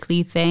a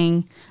weekly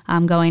thing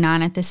going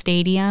on at the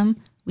stadium.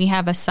 We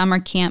have a summer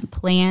camp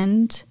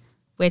planned,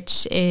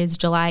 which is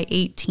July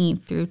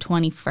 18th through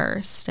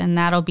 21st. And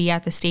that'll be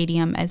at the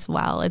stadium as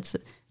well. It's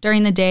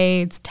during the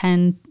day. It's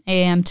 10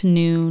 a.m. to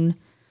noon.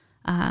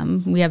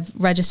 We have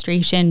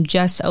registration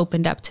just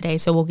opened up today.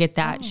 So we'll get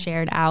that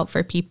shared out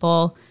for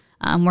people.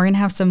 We're going to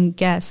have some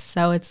guests,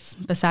 so it's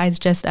besides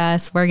just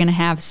us. We're going to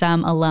have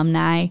some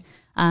alumni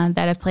that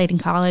have played in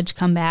college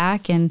come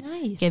back and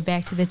get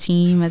back to the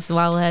team, as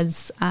well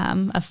as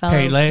a fellow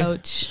Pele.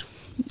 coach.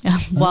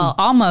 Well,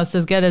 almost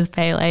as good as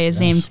Pele. His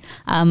name's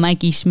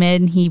Mikey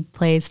Schmid. He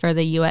plays for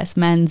the U.S.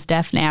 Men's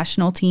Deaf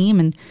National Team,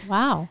 and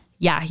Wow.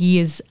 yeah, he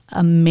is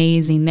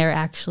amazing. They're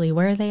actually,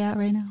 where are they at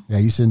right now? Yeah,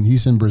 he's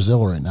in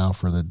Brazil right now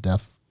for the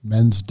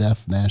Men's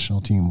Deaf National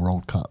Team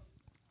World Cup.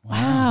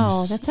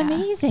 Wow, that's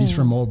amazing. He's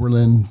from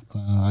Oberlin.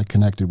 I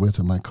connected with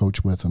him. I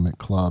coached with him at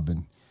club,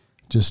 and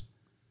just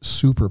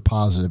super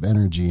positive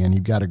energy. And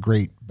you've got a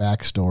great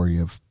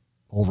backstory of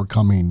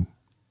overcoming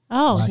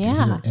lack of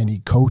hearing. And he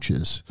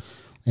coaches,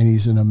 and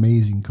he's an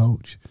amazing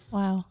coach.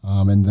 Wow.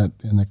 And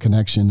the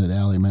connection that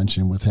Allie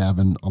mentioned with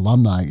having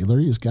alumni,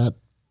 Illyria's got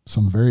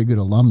some very good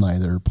alumni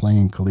that are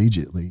playing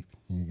collegiately.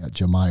 You got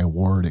Jemiah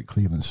Ward at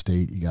Cleveland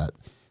State. You got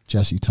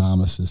Jesse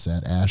Thomas is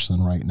at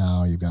Ashland right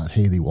now. You've got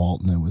Haley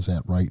Walton that was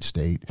at Wright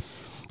State.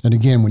 And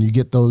again, when you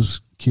get those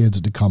kids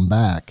to come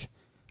back,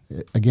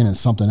 again, it's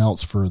something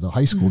else for the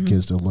high school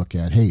kids to look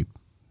at. Hey,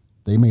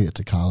 they made it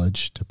to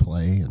college to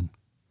play, and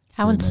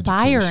how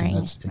inspiring.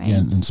 That's,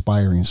 again,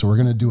 inspiring. So we're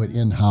going to do it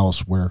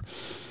in-house where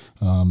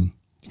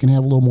you can have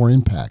a little more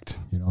impact,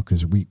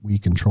 because we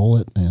control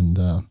it. And,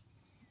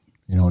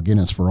 again,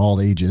 it's for all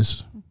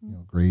ages,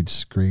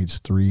 grades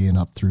 3 and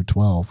up through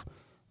 12.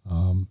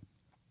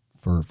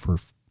 For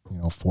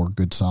 4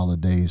 good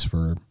solid days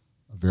for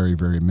a very,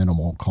 very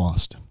minimal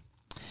cost.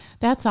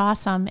 That's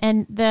awesome.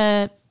 And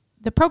the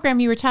program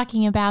you were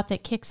talking about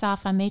that kicks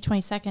off on May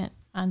 22nd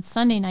on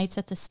Sunday nights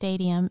at the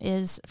stadium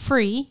is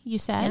free, you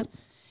said. Yep.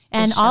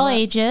 And all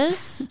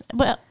ages,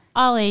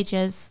 all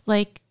ages,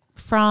 like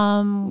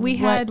from We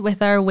had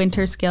with our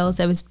winter skills,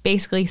 it was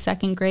basically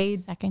second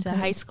grade to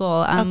high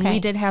school.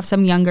 We did have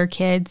some younger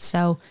kids,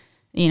 so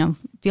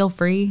feel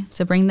free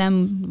to bring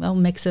them. We'll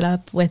mix it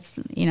up with,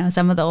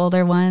 some of the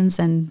older ones,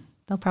 and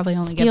they'll probably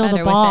only Steal get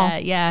better the ball. with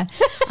that. Yeah.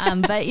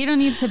 But you don't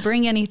need to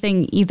bring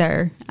anything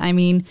either. I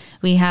mean,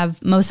 we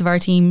have, most of our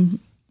team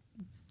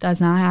does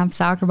not have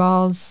soccer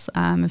balls.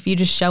 If you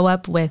just show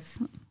up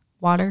with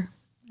water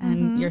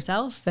and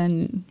yourself,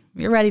 and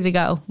you're ready to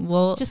go.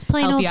 We'll just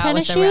plain help old you out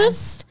tennis with the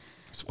rest.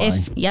 shoes.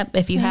 If you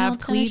Plain have old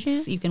tennis cleats,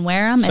 shoes? you can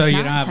wear them. So if you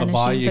not, don't have a tennis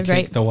ball, shoes you are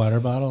great. kick the water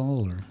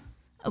bottle?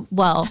 Or?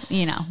 Well,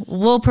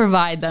 we'll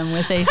provide them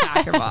with a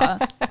soccer ball.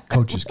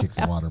 Coaches kick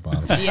the water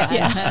bottle.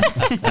 Yeah.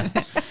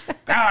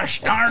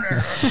 Gosh darn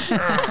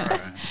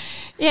it.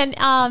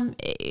 And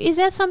is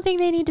that something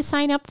they need to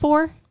sign up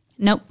for?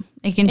 Nope.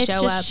 It can It's show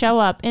just up. show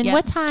up. And Yep.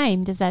 what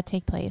time does that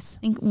take place?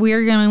 I think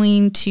we're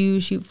going to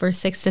shoot for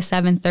 6 to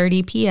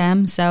 7:30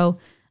 p.m. So,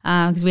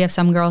 because we have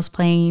some girls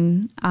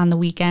playing on the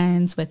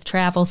weekends with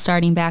travel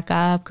starting back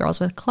up, girls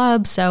with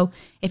clubs. So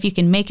if you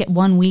can make it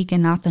one week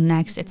and not the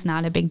next, it's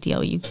not a big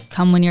deal. You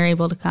come when you're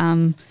able to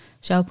come,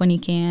 show up when you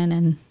can,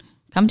 and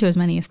come to as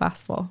many as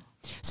possible.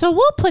 So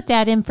we'll put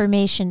that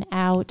information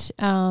out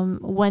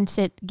once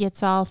it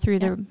gets all through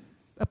the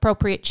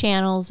appropriate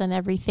channels and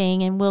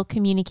everything, and we'll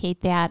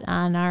communicate that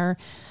on our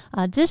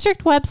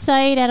district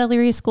website at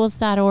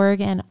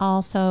illyriaschools.org and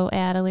also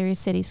at Elyria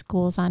City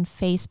Schools on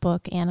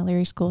Facebook and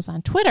Elyria Schools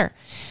on Twitter.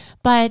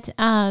 But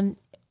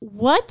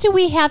what do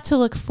we have to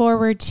look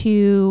forward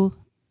to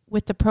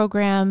with the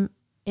program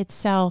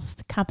itself,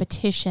 the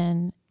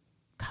competition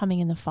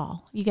coming in the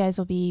fall? You guys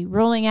will be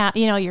rolling out,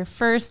 your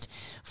first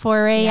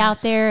foray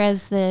out there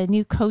as the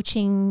new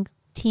coaching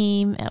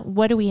team.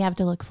 What do we have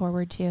to look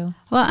forward to?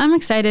 Well, I'm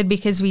excited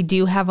because we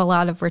do have a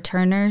lot of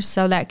returners,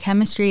 so that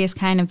chemistry is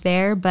kind of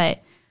there, but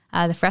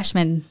the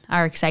freshmen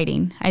are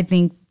exciting. I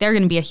think they're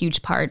going to be a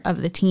huge part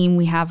of the team.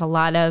 We have a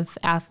lot of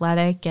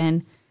athletic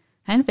and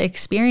kind of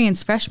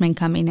experienced freshmen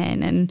coming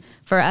in, and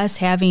for us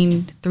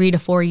having 3 to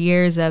 4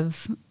 years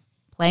of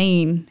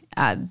playing,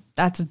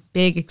 that's a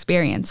big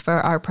experience for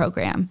our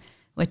program,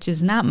 which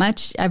is not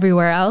much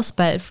everywhere else,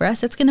 but for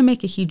us, it's going to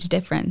make a huge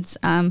difference.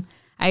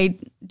 I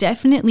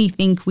definitely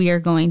think we are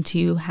going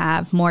to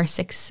have more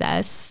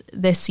success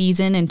this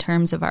season in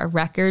terms of our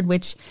record,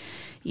 which,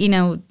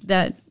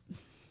 that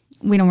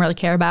we don't really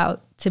care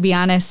about, to be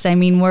honest. I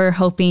mean, we're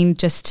hoping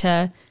just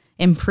to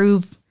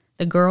improve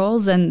the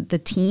girls and the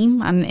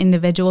team on an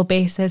individual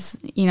basis.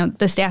 The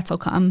stats will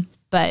come,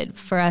 but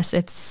for us,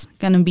 it's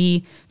going to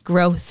be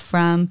growth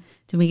from,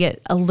 did we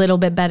get a little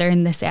bit better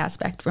in this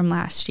aspect from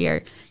last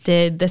year?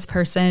 Did this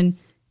person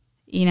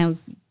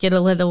get a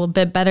little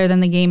bit better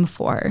than the game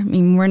before? I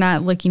mean, we're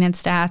not looking at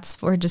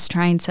stats. We're just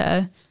trying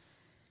to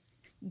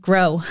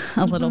grow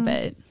a little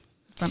bit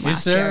from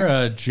last year.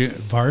 Is there a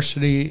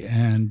varsity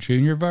and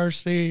junior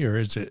varsity, or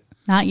is it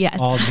Not yet?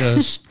 all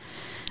just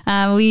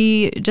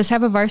We just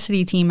have a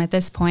varsity team at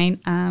this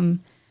point.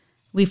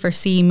 We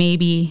foresee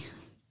maybe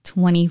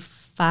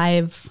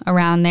 25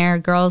 around there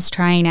girls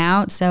trying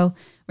out. So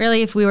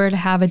really, if we were to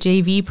have a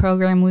JV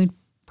program, we'd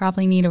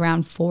probably need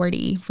around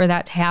 40 for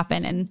that to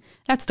happen. And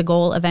that's the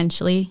goal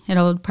eventually.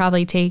 It'll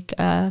probably take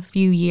a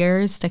few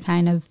years to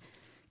kind of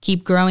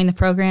keep growing the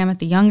program at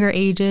the younger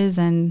ages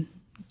and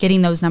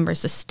getting those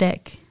numbers to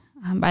stick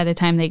by the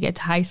time they get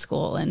to high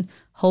school. And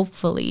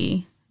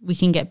hopefully we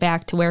can get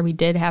back to where we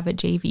did have a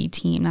JV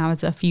team. That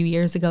was a few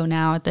years ago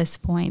now at this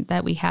point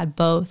that we had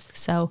both.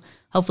 So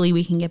hopefully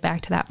we can get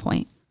back to that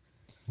point.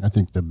 I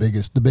think the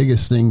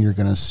biggest thing you're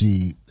going to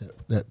see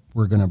that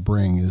we're going to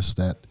bring is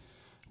that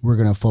we're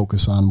going to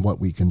focus on what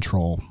we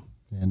control.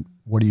 And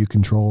what do you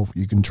control?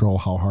 You control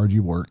how hard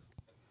you work.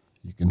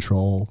 You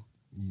control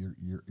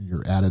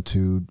your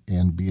attitude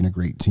and being a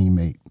great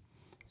teammate.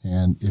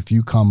 And if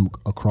you come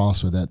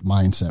across with that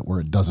mindset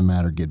where it doesn't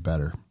matter, get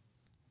better.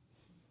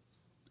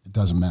 It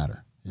doesn't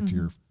matter. If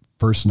you're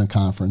first in a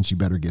conference, you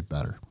better get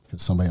better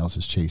because somebody else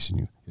is chasing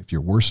you. If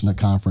you're worse in a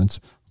conference,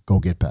 go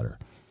get better.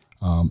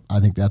 I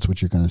think that's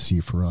what you're going to see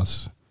for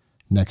us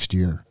next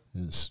year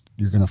is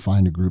you're going to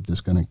find a group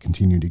that's going to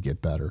continue to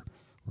get better.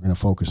 We're going to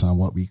focus on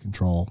what we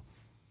control.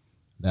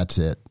 That's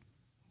it.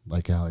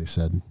 Like Allie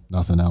said,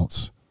 nothing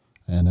else.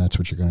 And that's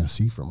what you're going to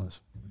see from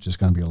us. It's just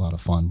going to be a lot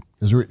of fun.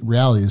 Because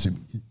reality is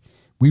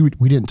we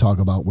didn't talk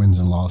about wins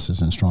and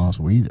losses in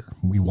Strongsville either.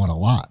 We won a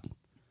lot.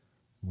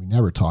 We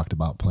never talked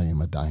about playing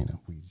Medina.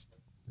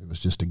 It was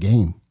just a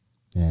game.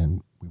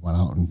 And we went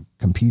out and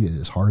competed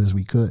as hard as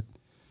we could.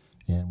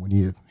 And when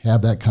you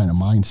have that kind of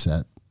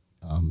mindset,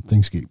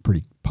 things get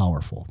pretty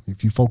powerful.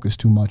 If you focus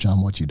too much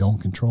on what you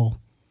don't control,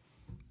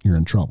 you're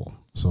in trouble.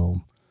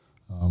 So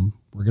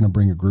we're going to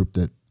bring a group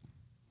that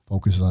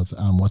focuses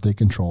on what they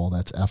control.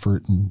 That's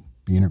effort and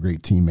being a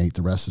great teammate.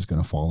 The rest is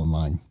going to fall in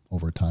line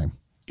over time.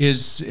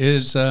 Is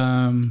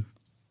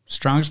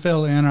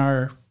Strongsville in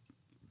our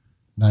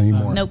not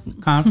anymore? Nope.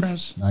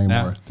 Conference? Not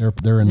anymore. No.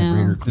 They're in the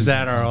Greater Cleveland Is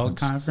that our Conference. old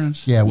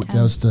conference? Yeah,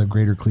 that was the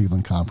Greater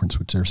Cleveland Conference,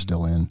 which they're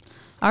still in.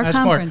 Our That's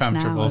more conference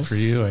comfortable now for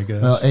you, I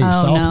guess. Well, hey,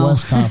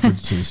 Southwest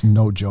Conference is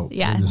no joke.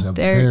 Yeah, it is a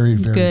they're very,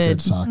 very good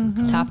soccer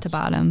conference. top to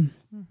bottom.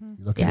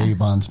 You look at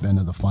Avon's been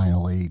to the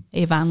Final Eight.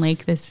 Avon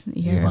Lake this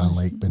year. Avon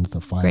Lake been to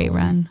the Final Great Eight.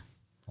 run.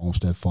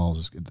 Olmsted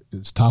Falls,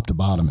 it's top to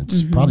bottom.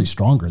 It's probably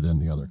stronger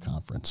than the other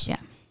conference. Yeah.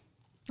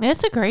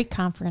 It's a great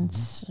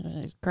conference.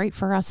 It's great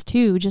for us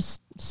too,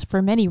 just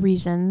for many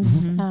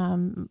reasons,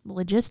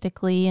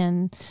 logistically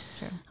and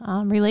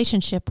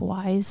relationship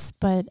wise.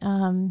 But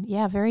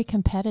very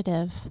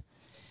competitive.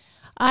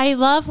 I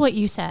love what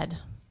you said.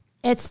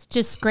 It's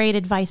just great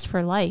advice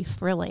for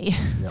life, really,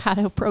 how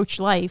to approach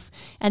life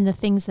and the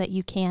things that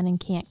you can and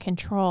can't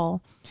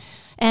control.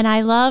 And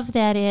I love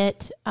that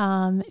it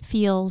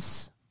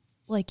feels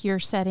like you're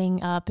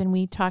setting up, and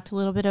we talked a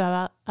little bit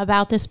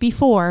about this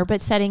before,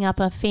 but setting up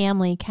a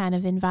family kind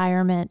of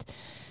environment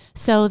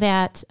so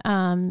that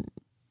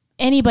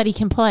anybody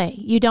can play.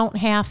 You don't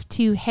have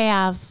to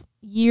have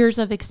years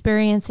of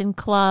experience in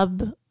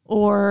club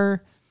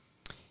or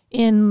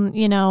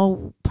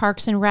in,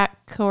 Parks and Rec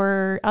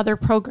or other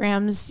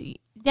programs.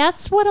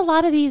 That's what a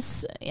lot of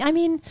these,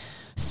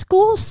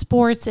 school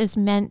sports is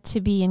meant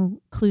to be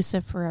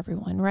inclusive for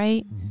everyone,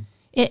 right? Mm-hmm.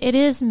 It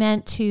is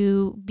meant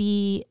to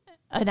be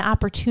an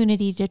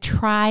opportunity to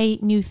try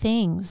new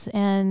things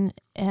and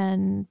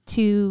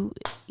to,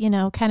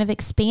 kind of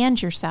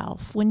expand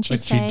yourself, wouldn't you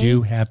say? But you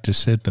do have to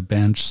sit the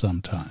bench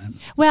sometime.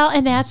 Well,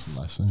 and that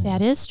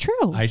is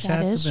true. I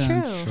sat the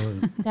bench.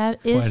 True. That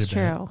is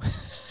true.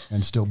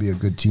 And still be a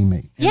good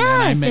teammate.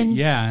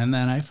 And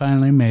then I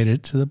finally made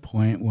it to the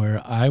point where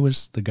I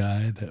was the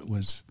guy that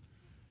was,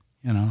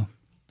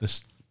 the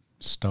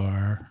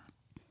star.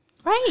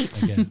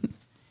 Right.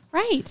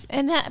 Right.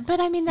 And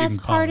that's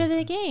part of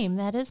the game.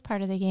 That is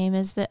part of the game,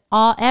 is that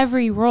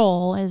every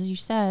role, as you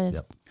said,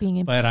 is being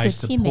a good teammate. But I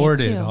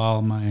supported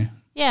all my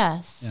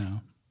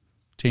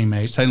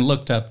teammates and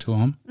looked up to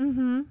them.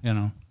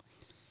 Mm-hmm.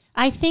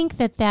 I think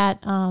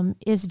that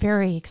is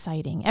very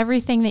exciting.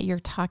 Everything that you're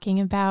talking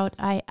about.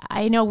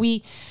 I know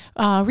we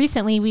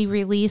recently we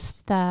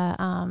released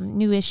the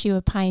new issue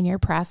of Pioneer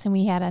Press, and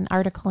we had an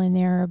article in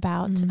there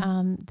about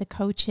the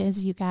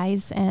coaches, you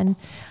guys, and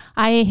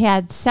I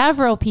had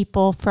several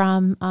people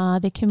from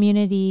the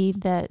community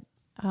that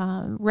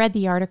read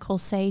the article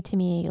say to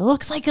me, "It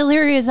looks like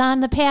Elyria is on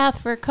the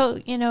path for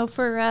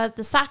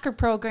the soccer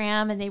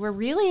program," and they were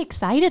really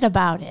excited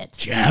about it.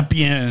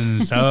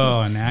 Champions!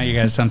 Oh, now you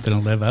got something to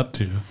live up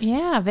to.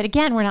 Yeah, but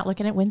again, we're not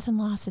looking at wins and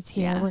losses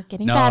here. Yeah. We're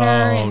getting better.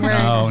 And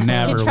we're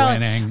never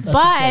winning.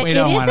 But it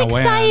is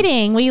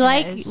exciting.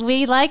 Win.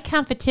 We like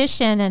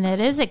competition, and it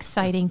is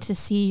exciting to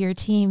see your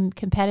team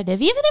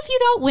competitive, even if you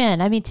don't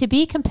win. To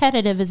be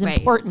competitive is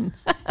important.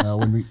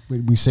 When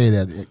we say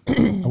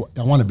that,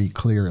 I want to be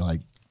clear.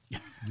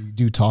 We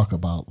do talk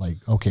about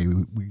okay,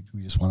 we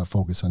just want to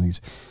focus on these.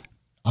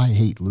 I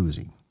hate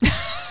losing.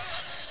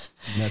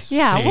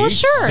 Well,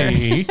 sure.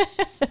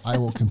 I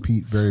will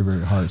compete very,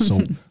 very hard.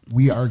 So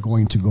we are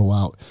going to go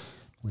out.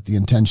 with the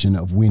intention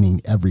of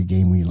winning every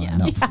game we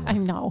line up for. I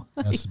know.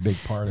 That's a big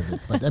part of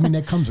it. But I mean,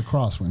 that comes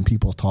across when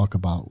people talk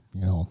about,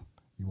 you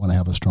want to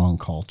have a strong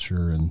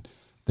culture, and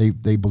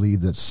they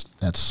believe that's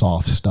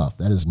soft stuff.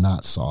 That is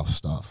not soft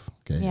stuff.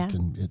 Okay. Yeah.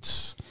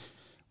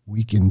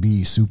 We can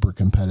be super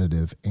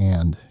competitive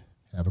and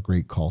have a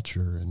great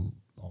culture and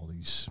all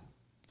these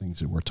things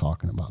that we're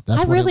talking about.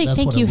 I really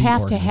think you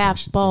have to have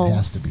both. It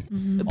has to be.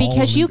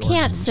 Because you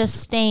can't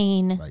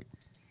sustain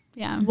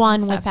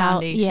one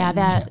without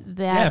that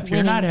if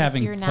you're not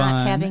having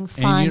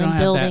fun and you don't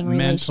have that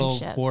mental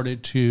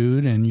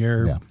fortitude, and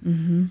you're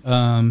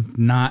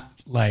not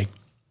like,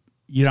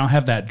 you don't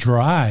have that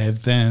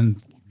drive, then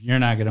you're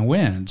not going to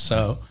win.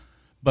 So,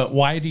 but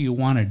why do you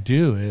want to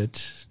do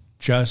it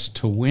just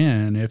to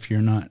win if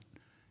you're not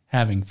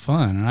having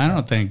fun? And I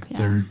don't think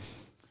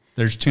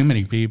there's too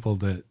many people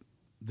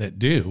that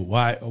do.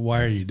 Why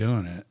are you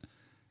doing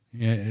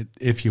it?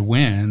 If you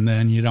win,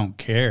 then you don't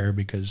care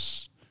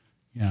because,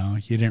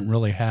 you didn't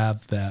really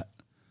have that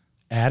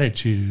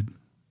attitude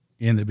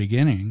in the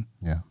beginning.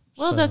 Yeah.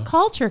 Well, the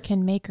culture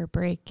can make or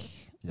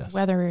break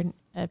whether.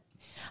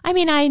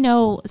 I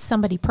know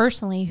somebody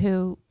personally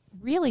who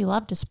really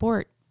loved a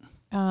sport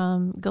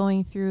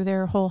going through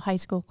their whole high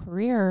school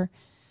career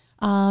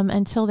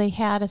until they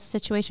had a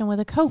situation with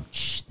a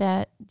coach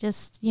that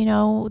just,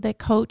 the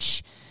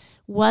coach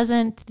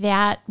wasn't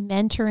that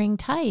mentoring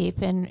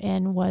type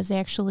and was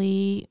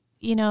actually,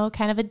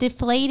 kind of a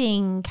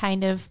deflating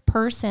kind of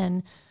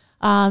person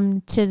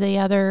to the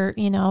other,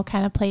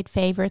 kind of played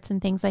favorites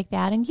and things like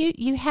that. And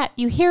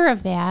you hear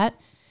of that,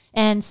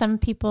 and some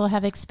people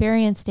have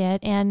experienced it,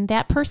 and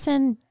that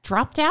person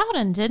dropped out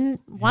and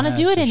didn't want to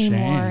do it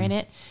anymore. And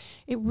it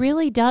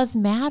really does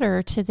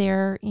matter to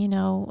their,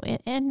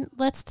 and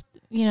let's,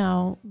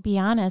 be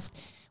honest,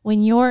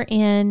 when you're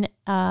in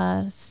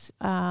a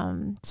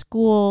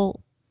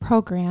school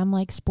program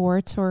like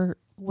sports or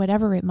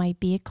whatever it might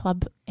be, a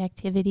club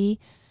activity,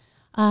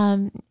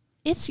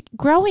 it's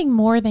growing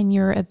more than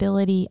your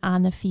ability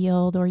on the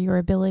field or your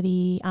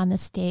ability on the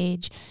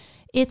stage.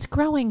 It's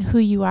growing who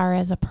you are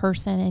as a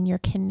person and your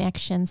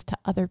connections to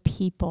other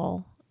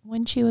people.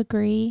 Wouldn't you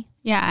agree?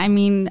 Yeah,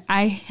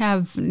 I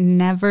have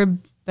never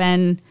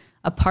been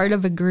a part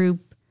of a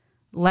group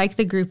like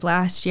the group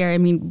last year.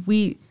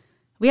 We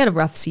had a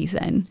rough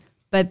season,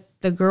 but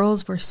the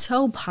girls were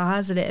so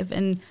positive.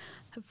 And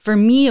for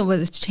me, it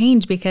was a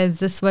change because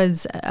this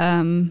was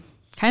kind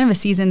of a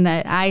season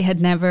that I had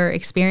never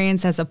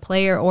experienced as a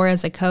player or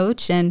as a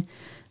coach. And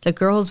the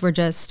girls were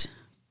just,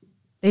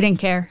 they didn't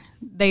care.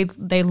 They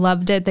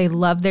loved it. They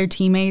loved their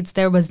teammates.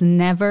 There was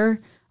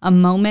never a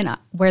moment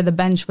where the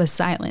bench was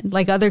silent.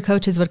 Like, other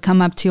coaches would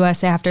come up to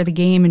us after the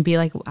game and be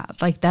like, wow,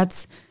 like,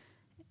 that's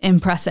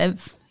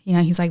impressive.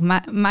 He's like,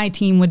 my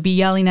team would be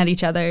yelling at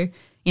each other,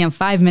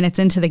 5 minutes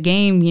into the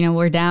game,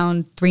 we're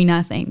down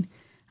 3-0.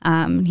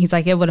 He's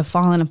like, it would have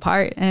fallen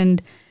apart.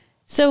 And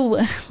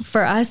so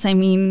for us,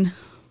 that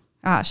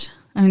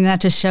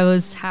just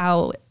shows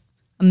how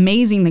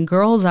amazing the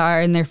girls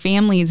are and their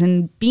families,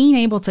 and being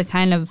able to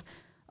kind of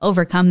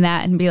overcome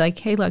that and be like,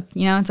 hey, look,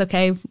 it's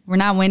okay. We're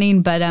not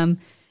winning, but,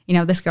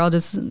 this girl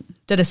just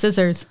did a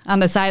scissors on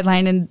the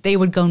sideline and they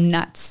would go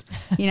nuts.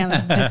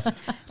 Just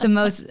the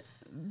most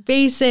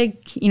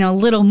basic,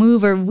 little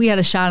move, or we had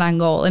a shot on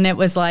goal and it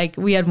was like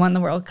we had won the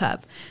World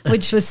Cup,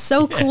 which was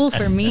so cool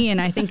for me.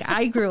 And I think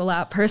I grew a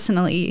lot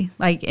personally,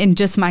 like in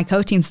just my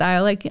coaching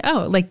style, like,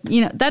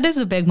 that is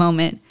a big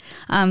moment.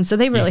 So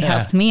they really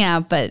helped me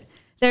out, but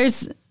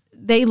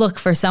they look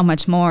for so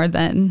much more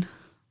than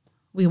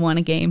we won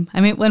a game.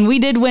 When we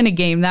did win a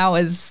game, that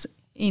was,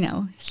 huge.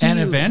 And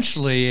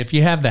eventually, if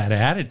you have that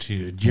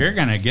attitude, you're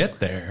going to get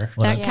there.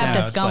 Well, that kept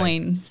us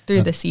going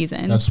through the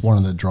season. That's one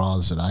of the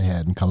draws that I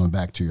had in coming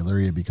back to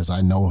Elyria, because I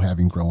know,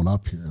 having grown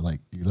up here, like,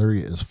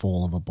 Elyria is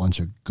full of a bunch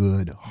of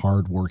good,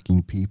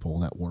 hardworking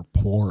people that will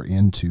pour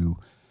into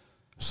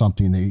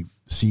something they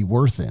see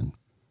worth in.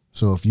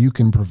 So if you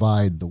can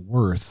provide the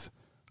worth,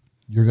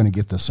 you're going to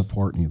get the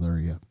support in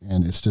Elyria.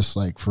 And it's just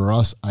like, for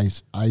us,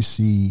 I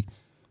see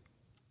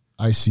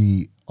a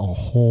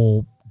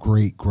whole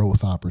great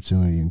growth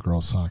opportunity in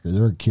girls soccer.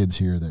 There are kids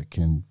here that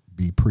can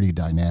be pretty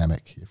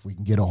dynamic. If we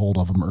can get a hold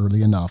of them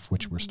early enough,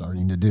 which we're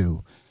starting to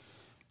do,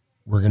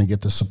 we're going to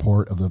get the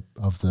support of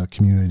the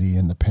community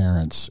and the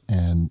parents.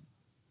 And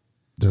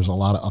there's a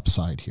lot of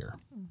upside here.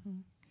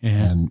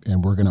 And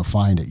we're going to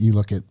find it. You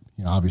look at,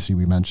 obviously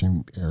we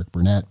mentioned Eric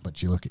Burnett,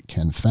 but you look at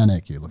Ken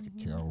Fennick, you look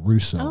at Carol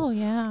Russo. Oh,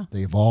 yeah.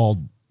 They've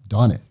all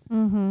done it,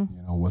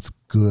 with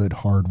good,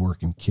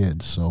 hardworking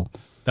kids. So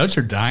those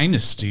are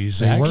dynasties.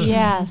 They actually.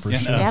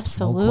 Yes, sure.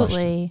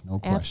 absolutely. No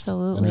question.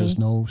 Absolutely. And there's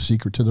no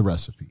secret to the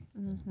recipe.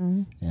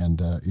 And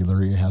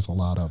Elyria has a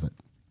lot of it.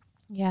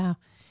 Yeah.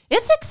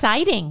 It's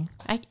exciting.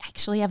 I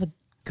actually have a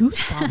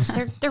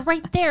goosebumps. they're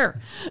right there.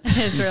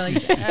 It's really,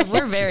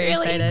 we're very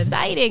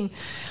exciting.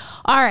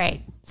 All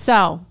right.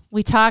 So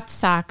we talked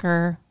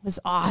soccer. It was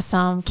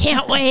awesome.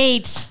 Can't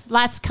wait.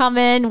 Lots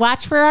coming.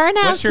 Watch for our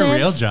announcements. What's your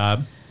real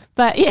job?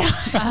 But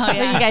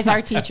yeah, you guys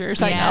are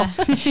teachers, I know.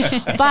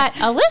 But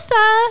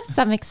Alyssa,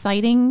 some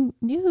exciting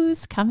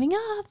news coming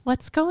up.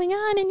 What's going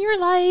on in your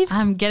life?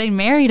 I'm getting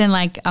married in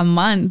like a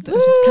month, which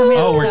is coming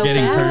up we're so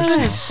getting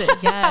fast.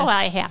 Yes. Oh,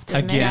 I have to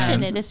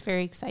mention it is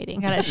very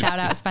exciting. Got to shout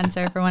out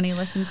Spencer for when he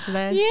listens to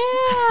this.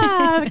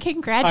 Yeah,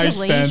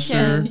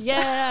 congratulations.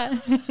 Yeah.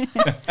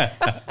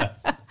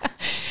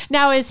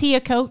 Now, is he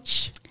a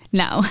coach?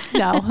 No.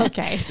 No,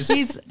 okay.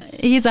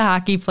 He's a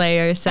hockey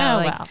player, so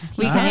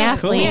he's an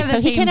athlete,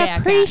 so he can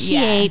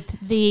appreciate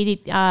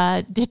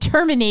the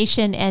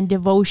determination and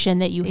devotion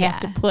that you have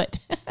to put.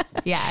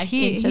 Yeah,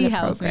 he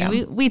helps program.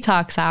 me. We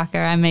talk soccer.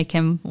 I make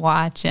him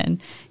watch,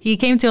 and he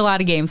came to a lot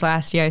of games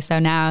last year, so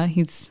now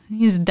he's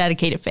a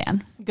dedicated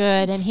fan.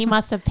 Good, and he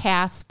must have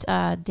passed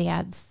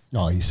Dad's.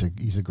 Oh, he's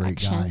a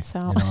great guy.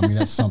 So.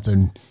 That's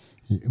something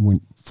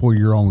for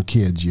your own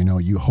kids.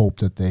 You hope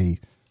that they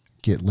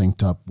get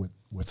linked up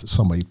with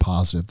somebody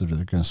positive that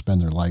they're going to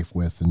spend their life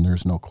with, and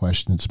there's no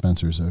question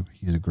that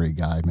he's a great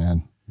guy,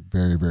 man.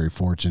 Very, very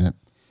fortunate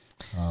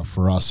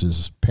for us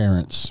as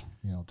parents,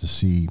 to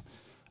see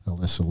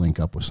Alyssa link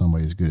up with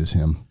somebody as good as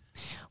him.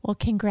 Well,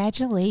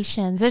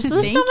 congratulations. There's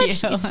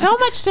so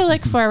much to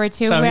look forward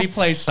to. So he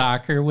plays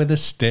soccer with a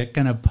stick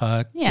and a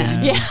puck.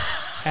 Yeah.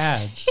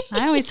 Pads.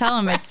 I always tell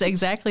him it's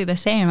exactly the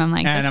same. I'm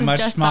like, and this is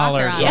just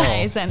soccer on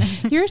ice. And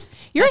yours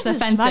is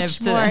offensive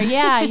much more.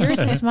 Yeah, yours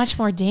is much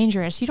more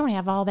dangerous. You don't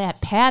have all that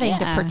padding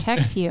to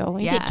protect you.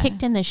 You get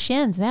kicked in the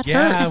shins. That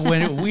hurts. Yeah,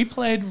 when we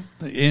played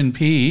in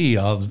PE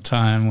all the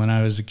time when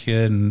I was a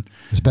kid, and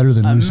it's better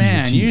than losing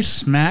your teeth. you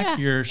smack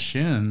your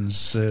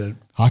shins.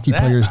 Hockey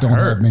players don't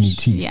have many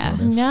teeth. Yeah,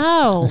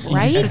 no,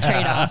 right? It's a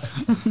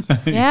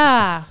trade-off.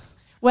 Yeah.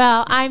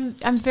 Well,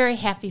 I'm very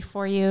happy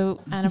for you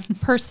on a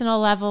personal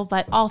level,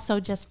 but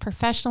also just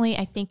professionally.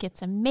 I think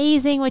it's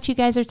amazing what you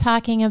guys are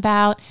talking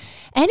about.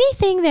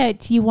 Anything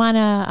that you want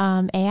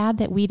to add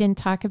that we didn't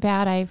talk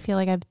about? I feel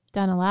like I've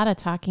done a lot of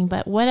talking,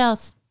 but what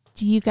else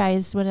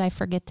what did I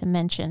forget to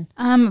mention?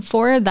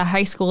 For the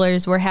high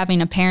schoolers, we're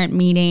having a parent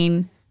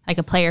meeting, like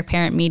a player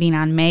parent meeting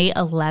on May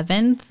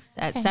 11th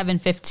at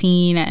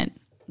 7:15 at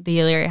the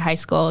Elyria High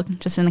School,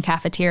 just in the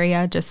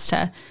cafeteria, just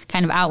to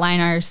kind of outline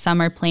our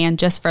summer plan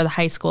just for the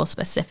high school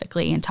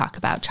specifically and talk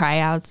about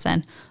tryouts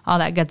and all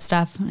that good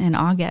stuff in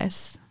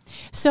August.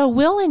 So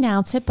we'll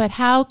announce it, but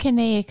how can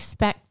parents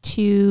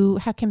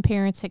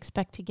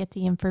expect to get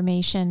the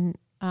information?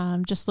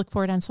 Just look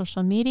for it on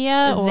social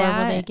media, or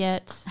will they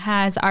get?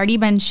 Has already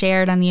been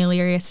shared on the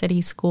Elyria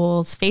City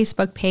Schools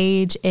Facebook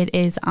page. It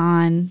is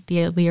on the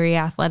Elyria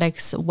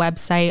Athletics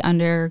website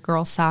under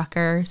girls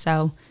soccer.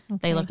 So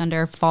they look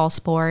under fall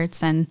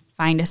sports and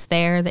find us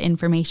there. The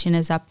information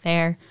is up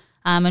there.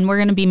 And we're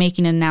going to be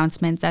making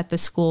announcements at the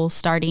school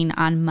starting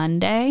on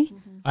Monday.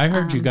 I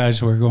heard you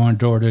guys were going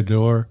door to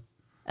door.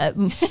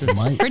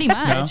 Pretty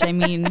much. No? I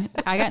mean,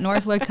 I got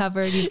Northwood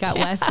covered. He's got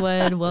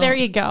Westwood. There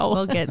you go.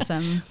 We'll get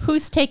some.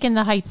 Who's taking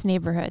the Heights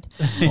neighborhood?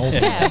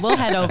 Yeah, we'll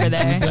head over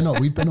there.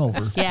 We've been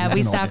over. Yeah,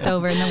 we stopped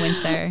over in the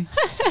winter.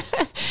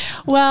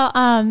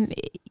 Well,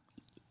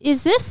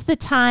 is this the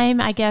time,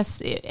 I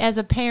guess, as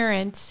a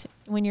parent,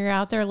 when you're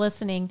out there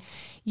listening,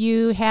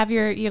 you're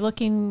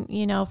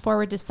looking,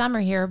 forward to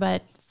summer here,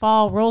 but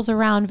fall rolls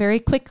around very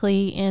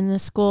quickly in the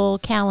school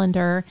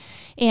calendar.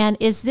 And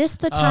is this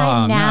the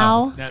time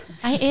now? No.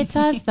 It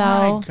does,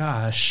 though. My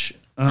gosh.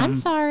 I'm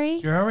sorry.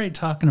 You're already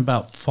talking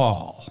about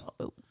fall.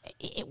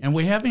 And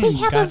we haven't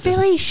even got a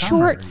very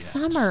short yet.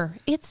 summer.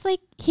 It's like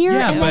here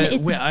and then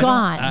it's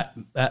gone.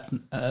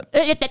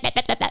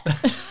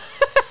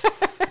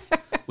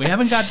 We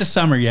haven't got to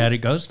summer yet. It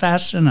goes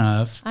fast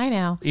enough. I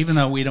know. Even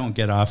though we don't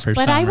get off for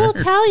summer. But I will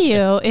tell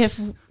you,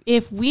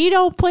 if we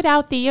don't put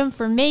out the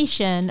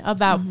information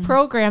about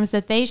programs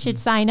that they should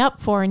sign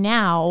up for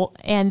now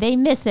and they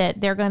miss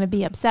it, they're going to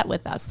be upset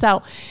with us.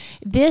 So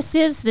this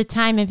is the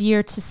time of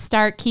year to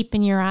start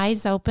keeping your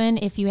eyes open.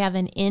 If you have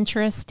an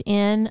interest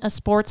in a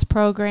sports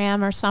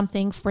program or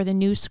something for the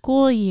new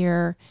school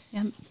year,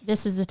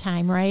 this is the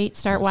time, right?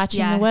 Start watching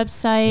the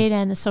website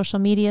and the social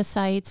media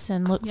sites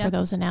and look for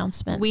those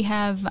announcements. We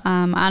have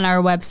on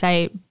our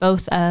website,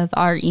 both of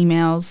our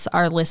emails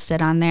are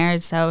listed on there.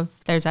 So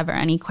if there's ever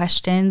any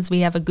questions,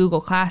 we have a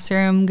Google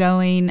Classroom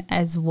going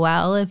as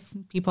well if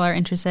people are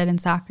interested in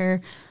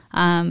soccer.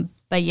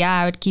 But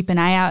I would keep an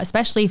eye out,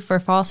 especially for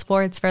fall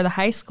sports for the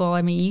high school.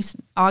 I mean,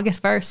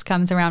 August 1st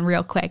comes around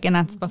real quick, and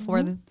that's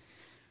before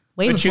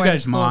before you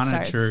guys school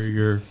monitor starts.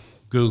 Your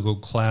Google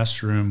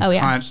Classroom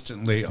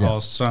constantly all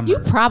summer. You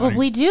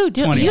probably do.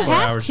 You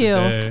have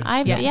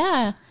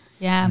to.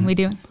 Yeah, we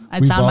do.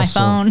 It's on my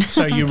phone.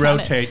 So you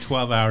rotate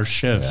 12-hour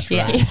shifts,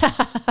 right?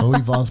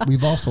 Well,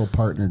 we've also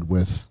partnered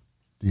with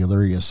the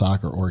Elyria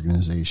Soccer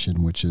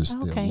Organization, which is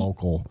the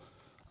local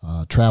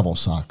travel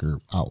soccer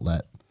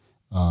outlet.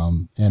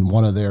 And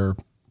one of their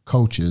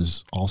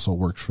coaches also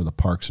works for the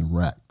Parks and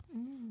Rec.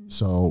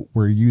 So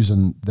we're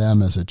using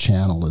them as a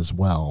channel as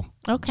well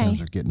in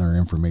terms of getting our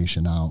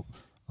information out.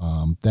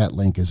 That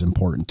link is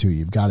important too.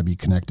 You've got to be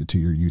connected to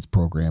your youth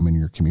program in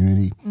your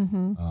community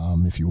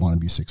if you want to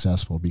be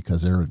successful,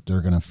 because they're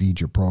going to feed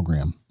your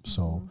program.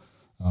 So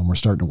we're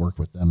starting to work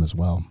with them as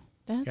well.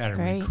 That's Got to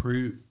great.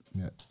 recruit.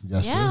 Yeah.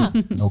 Yes, Yeah.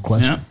 sir. No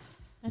question. Yeah.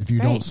 That's If you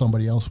great. don't,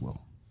 somebody else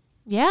will.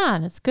 Yeah,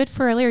 and it's good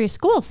for Elyria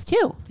schools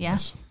too.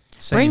 Yes.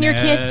 Bring your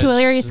kids to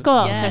Elyria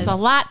schools. Yes. There's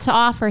a lot to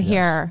offer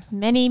here.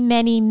 Many,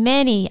 many,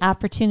 many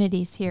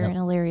opportunities here Yep. in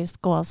Elyria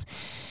schools.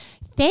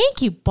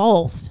 Thank you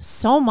both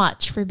so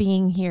much for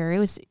being here.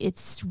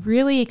 It's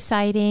really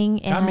exciting.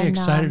 Got me and,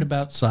 excited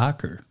about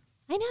soccer.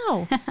 I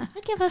know.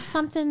 That'd give us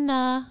something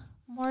more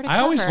to cover. I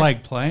always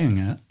like playing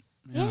it.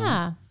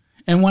 Yeah.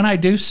 And when I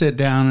do sit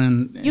down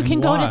and You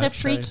can go to the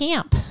watch, free I-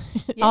 camp.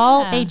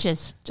 All Yeah.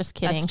 ages. Just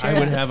kidding. That's true. I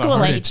would have a School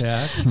heart age.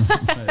 attack.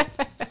 But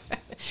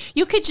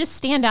You could just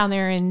stand down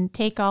there and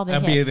take all the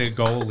I'd be hits. the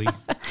goalie.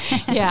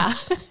 Yeah.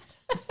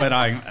 But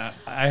I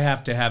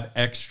have to have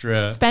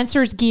extra.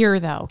 Spencer's gear,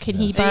 though. Could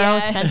he borrow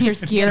Spencer's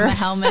Get gear? him a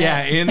helmet.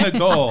 Yeah, in the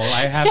goal,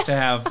 I have to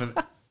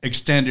have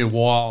extended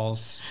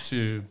walls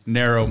to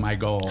narrow my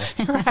goal.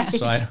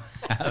 So I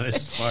don't have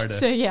as far to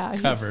So, yeah.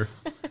 cover.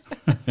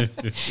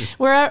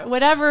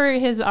 Whatever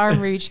his arm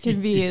reach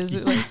can be is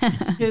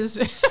like his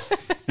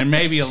And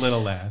maybe a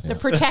little less. the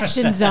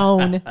protection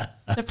zone.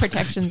 The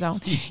protection zone.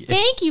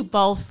 Thank you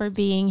both for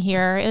being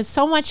here. It was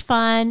so much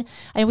fun.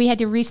 And we had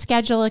to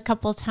reschedule a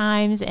couple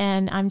times,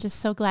 and I'm just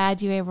so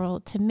glad you were able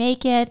to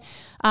make it.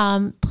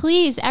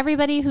 Please,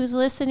 everybody who's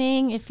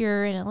listening, if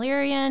you're an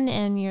Illyrian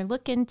and you're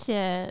looking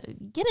to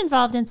get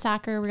involved in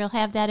soccer, we'll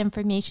have that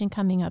information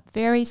coming up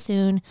very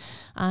soon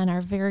on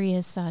our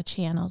various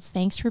channels.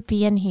 Thanks for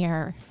being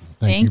here.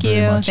 Thank very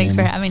you. much, Thanks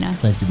for Amy. having us.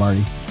 Thank you,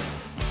 Marty.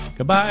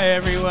 Goodbye,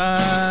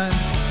 everyone.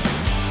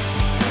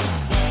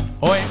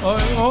 Oi,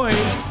 oi,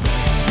 oi.